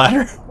stupid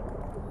ladder.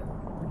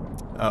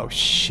 Oh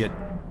shit.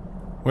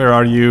 Where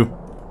are you?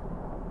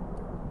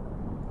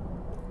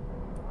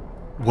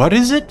 What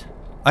is it?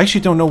 I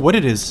actually don't know what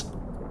it is.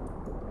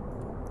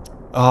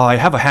 Oh, I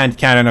have a hand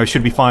cannon. I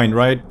should be fine,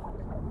 right?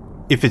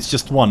 If it's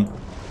just one.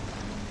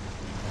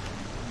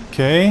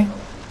 Okay.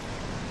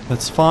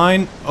 That's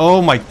fine.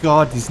 Oh my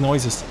god, these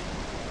noises.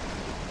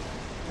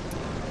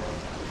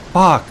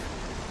 Fuck.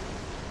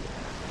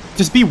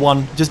 Just be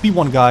one. Just be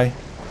one guy.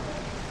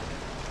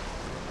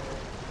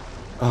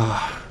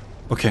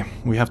 Okay,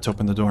 we have to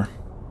open the door.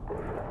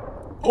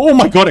 Oh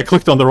my god, I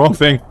clicked on the wrong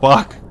thing.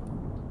 Fuck.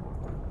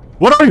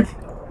 What are you?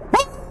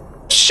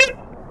 Shit!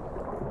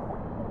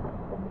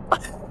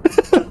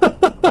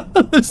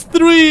 There's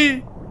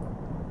 3!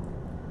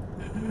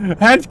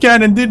 Hand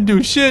cannon didn't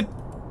do shit.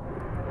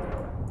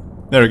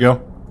 There we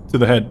go. To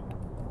the head.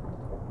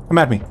 Come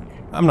at me.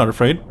 I'm not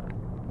afraid.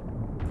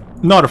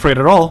 Not afraid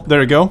at all. There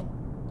we go.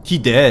 He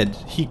dead.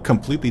 He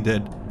completely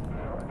dead.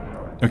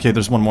 Okay,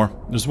 there's one more.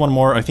 There's one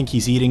more. I think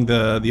he's eating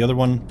the other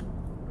one.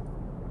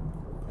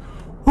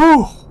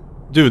 Whew!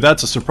 Dude,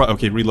 that's a surprise.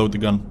 Okay, reload the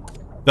gun.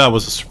 That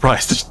was a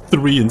surprise. There's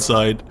 3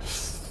 inside.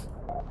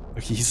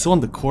 Okay, he's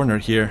on the corner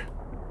here.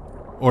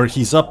 Or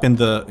he's up in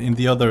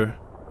the other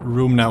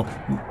room now.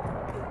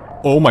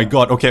 Oh my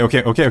god. Okay.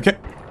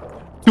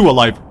 2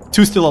 alive.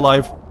 2 still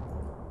alive.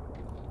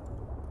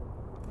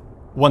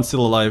 1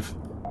 still alive.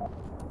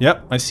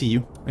 Yep, I see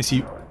you. I see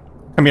you.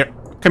 Come here.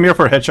 Come here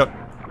for a headshot.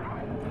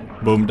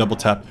 Boom, double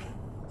tap.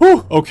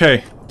 Whew,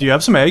 okay. Do you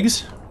have some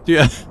eggs? Do you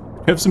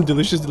have some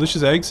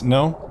delicious eggs?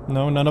 No?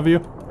 No, none of you?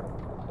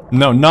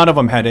 No, none of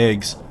them had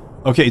eggs.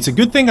 Okay, it's a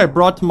good thing I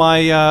brought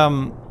my,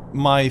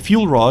 my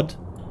fuel rod,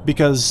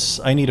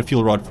 because I need a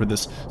fuel rod for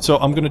this. So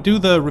I'm gonna do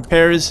the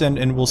repairs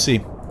and we'll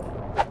see.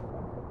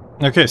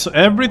 Okay, so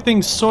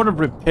everything's sort of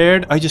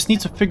repaired. I just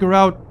need to figure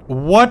out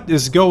what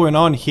is going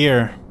on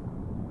here.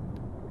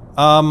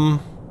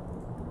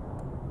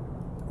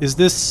 Is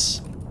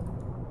this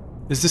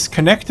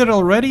connected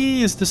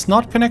already? Is this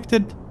not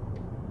connected?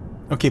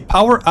 Okay,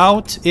 power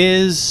out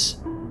is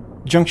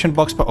junction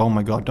box. Oh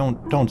my god,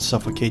 don't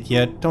suffocate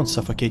yet. Don't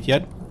suffocate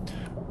yet.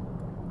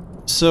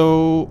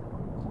 So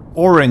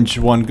orange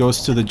one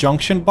goes to the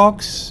junction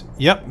box.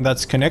 Yep,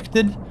 that's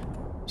connected.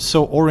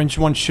 So orange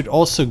one should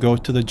also go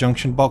to the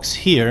junction box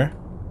here.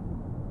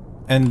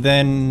 And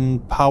then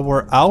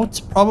power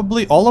out,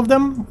 probably all of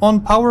them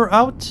on power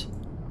out.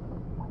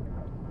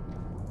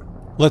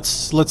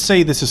 Let's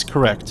say this is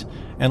correct.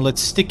 And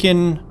let's stick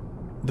in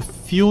the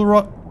fuel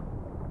rod.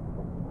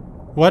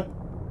 What?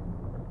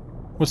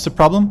 What's the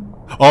problem?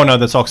 Oh no,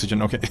 that's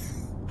oxygen, okay.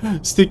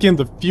 Stick in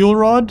the fuel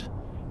rod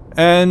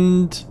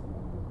and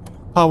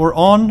power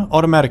on,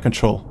 automatic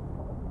control.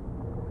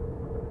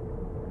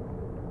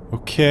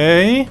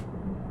 Okay.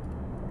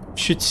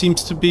 Shit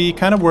seems to be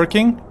kind of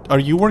working. Are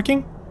you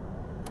working?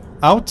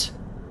 Out?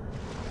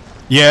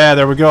 Yeah,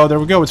 there we go, there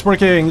we go. It's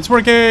working, it's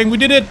working. We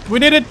did it, we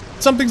did it.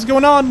 Something's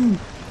going on.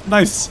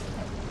 Nice.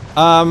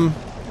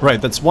 Right,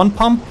 that's one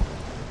pump.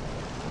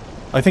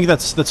 I think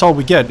that's all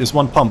we get is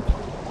one pump.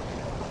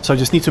 So I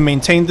just need to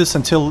maintain this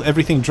until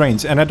everything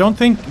drains. And I don't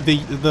think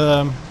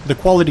the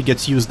quality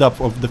gets used up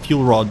of the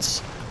fuel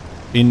rods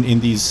in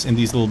these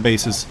little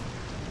bases.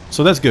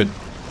 So that's good.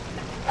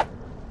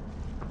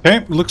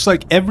 Okay, looks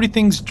like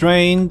everything's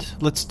drained.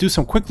 Let's do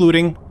some quick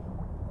looting.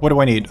 What do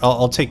I need?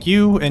 I'll take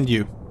you and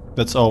you.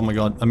 That's, oh my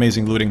god,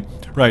 amazing looting.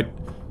 Right,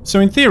 so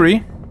in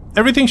theory,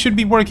 everything should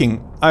be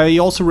working. I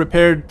also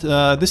repaired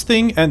this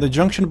thing and the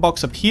junction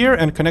box up here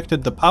and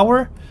connected the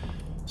power.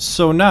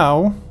 So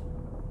now,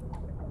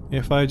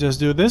 if I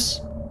just do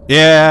this...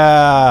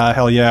 Yeah,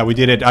 hell yeah, we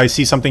did it. I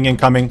see something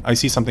incoming. I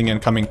see something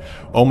incoming.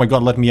 Oh my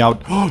god, let me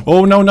out.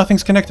 Oh no,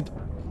 nothing's connected.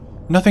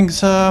 Nothing's,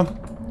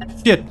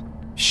 Shit.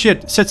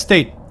 Shit. Set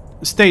state.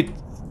 State.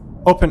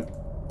 Open.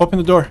 Open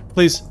the door,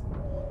 please.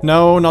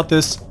 No, not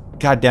this.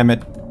 God damn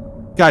it.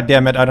 God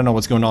damn it, I don't know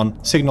what's going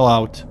on. Signal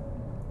out.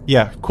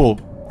 Yeah, cool.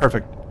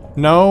 Perfect.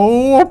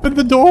 No, open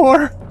the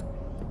door!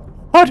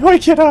 How do I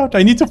get out?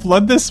 I need to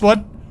flood this?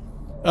 What?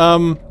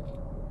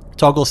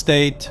 Toggle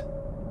state.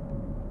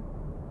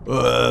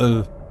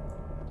 What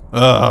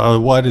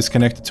is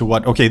connected to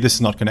what? Okay, this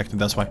is not connected,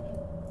 that's why.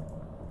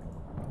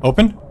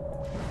 Open?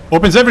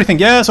 Opens everything,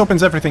 yes,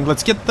 opens everything.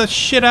 Let's get the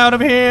shit out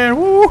of here!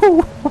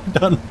 Woo! We're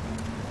done.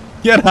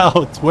 Get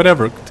out!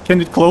 Whatever.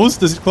 Can it close?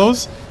 Does it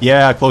close?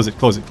 Yeah, close it,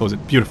 close it, close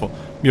it. Beautiful.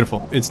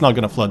 Beautiful. It's not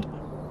gonna flood.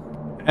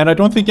 And I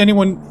don't think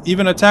anyone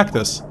even attacked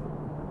us.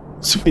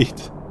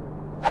 Sweet.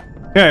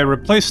 Okay, I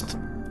replaced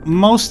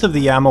most of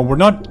the ammo. We're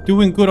not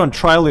doing good on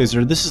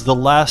tri-laser. This is the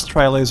last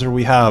tri-laser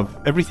we have.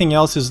 Everything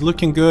else is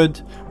looking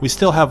good. We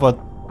still have a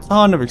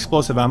ton of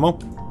explosive ammo.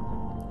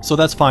 So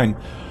that's fine.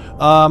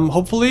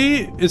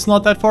 Hopefully it's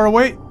not that far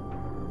away.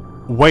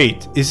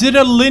 Wait, is it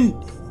a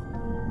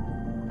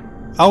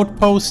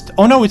outpost?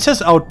 Oh no, it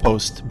says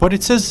outpost, but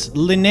it says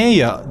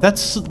Linnea.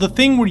 That's the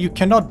thing where you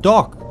cannot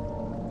dock.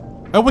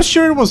 I was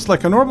sure it was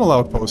like a normal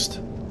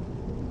outpost.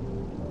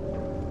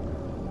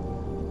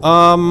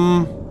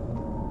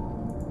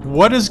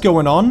 What is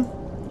going on?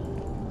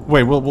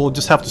 Wait, we'll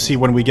just have to see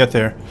when we get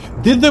there.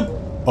 Did the...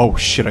 Oh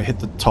shit, I hit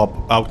the top.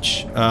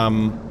 Ouch.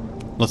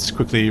 Let's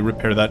quickly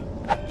repair that.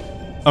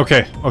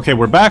 Okay, okay,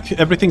 we're back.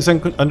 Everything's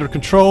under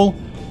control.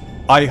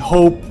 I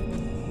hope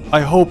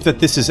that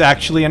this is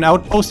actually an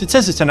outpost. It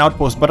says it's an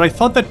outpost, but I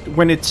thought that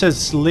when it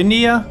says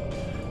Linnea,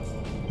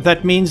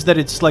 that means that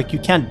it's like you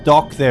can't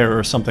dock there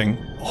or something.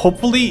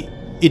 Hopefully,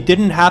 it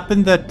didn't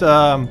happen that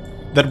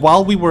that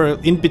while we were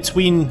in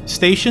between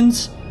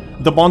stations,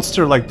 the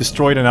monster like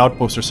destroyed an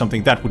outpost or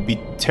something. That would be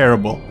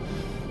terrible.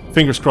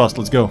 Fingers crossed,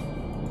 let's go.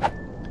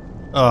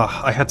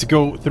 I had to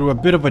go through a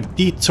bit of a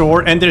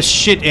detour, and there's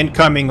shit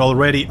incoming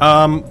already.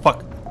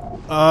 Fuck.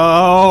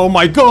 Oh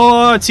my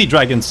god! Sea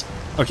dragons.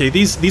 Okay,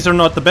 these are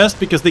not the best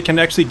because they can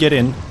actually get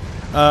in.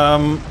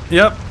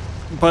 Yep.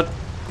 But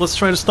let's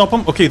try to stop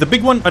them. Okay, the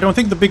big one, I don't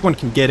think the big one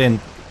can get in.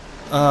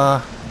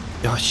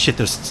 Oh shit,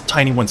 there's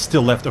tiny ones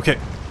still left. Okay.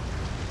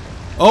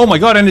 Oh my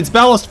god, and it's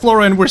ballast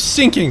flora and we're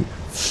sinking.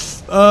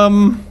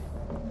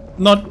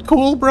 Not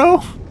cool,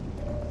 bro.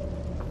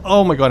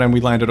 Oh my god, and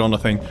we landed on a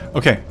thing.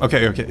 Okay,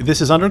 okay, okay.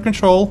 This is under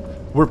control.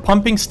 We're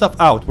pumping stuff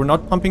out. We're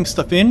not pumping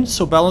stuff in,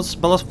 so ballast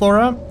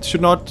flora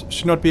should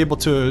not be able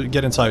to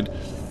get inside.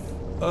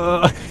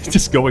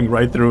 Just going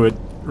right through it,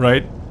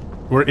 right?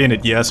 We're in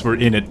it, yes, we're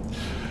in it.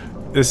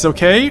 It's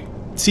okay.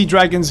 Sea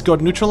dragons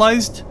got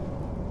neutralized.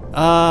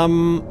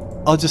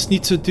 I'll just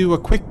need to do a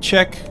quick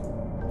check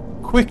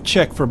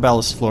for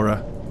ballast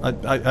flora.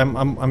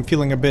 I'm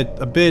feeling a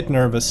bit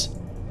nervous.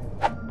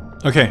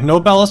 Okay, no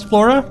ballast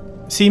flora.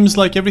 Seems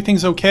like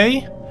everything's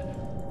okay.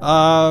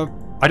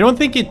 I don't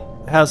think it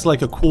has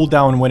like a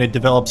cooldown when it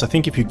develops. I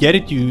think if you get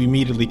it, you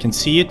immediately can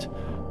see it.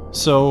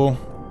 So,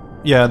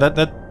 yeah,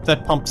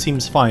 that pump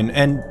seems fine.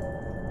 And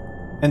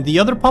the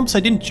other pumps I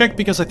didn't check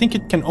because I think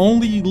it can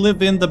only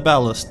live in the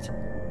ballast.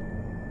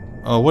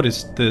 Oh, what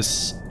is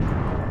this?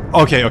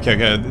 Okay, okay,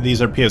 okay.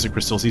 These are piezo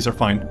crystals. These are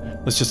fine.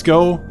 Let's just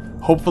go.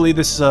 Hopefully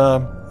this is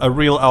a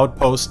real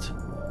outpost,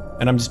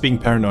 and I'm just being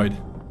paranoid.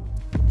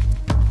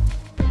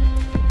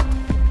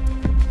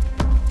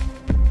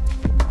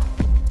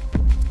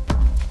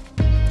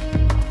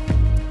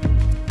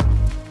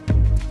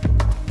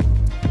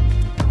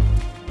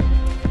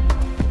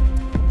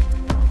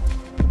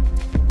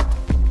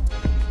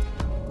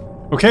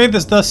 Okay,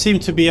 this does seem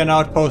to be an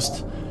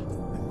outpost.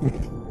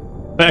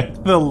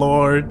 Thank the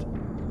Lord.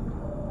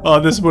 Oh,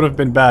 this would have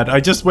been bad. I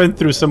just went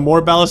through some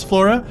more ballast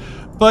flora,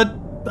 but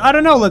I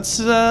don't know. Let's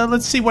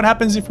see what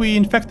happens if we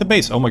infect the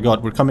base. Oh my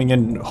god, we're coming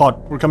in hot.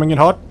 We're coming in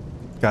hot.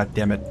 God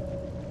damn it.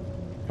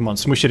 Come on,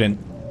 smoosh it in.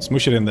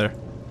 Smoosh it in there.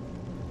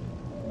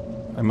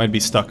 I might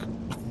be stuck.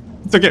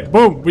 It's okay.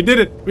 Boom! We did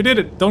it! We did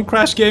it! Don't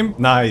crash, game.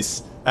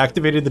 Nice.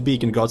 Activated the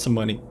beacon, got some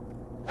money.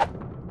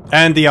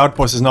 And the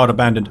outpost is not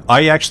abandoned.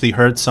 I actually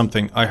heard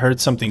something. I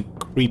heard something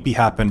creepy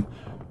happen.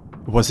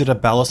 Was it a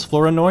ballast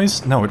flora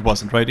noise? No, it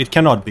wasn't, right? It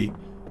cannot be.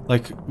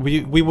 Like,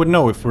 we would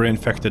know if we're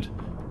infected.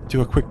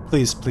 Do a quick...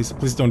 Please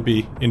don't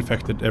be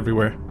infected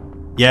everywhere.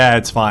 Yeah,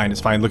 it's fine,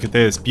 it's fine. Look at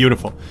this.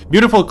 Beautiful.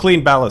 Beautiful,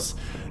 clean ballast.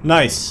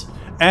 Nice.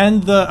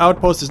 And the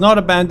outpost is not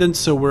abandoned,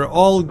 so we're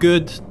all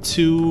good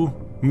to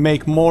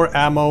make more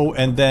ammo,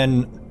 and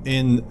then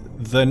in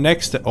the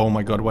next... Oh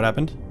my god, what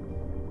happened?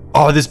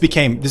 Oh, this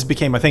became,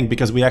 I think,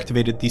 because we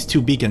activated these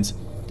 2 beacons.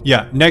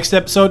 Yeah, next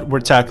episode, we're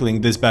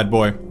tackling this bad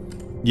boy.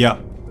 Yeah.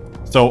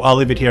 So, I'll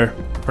leave it here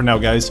for now,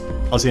 guys.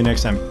 I'll see you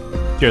next time.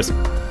 Cheers.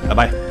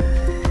 Bye-bye.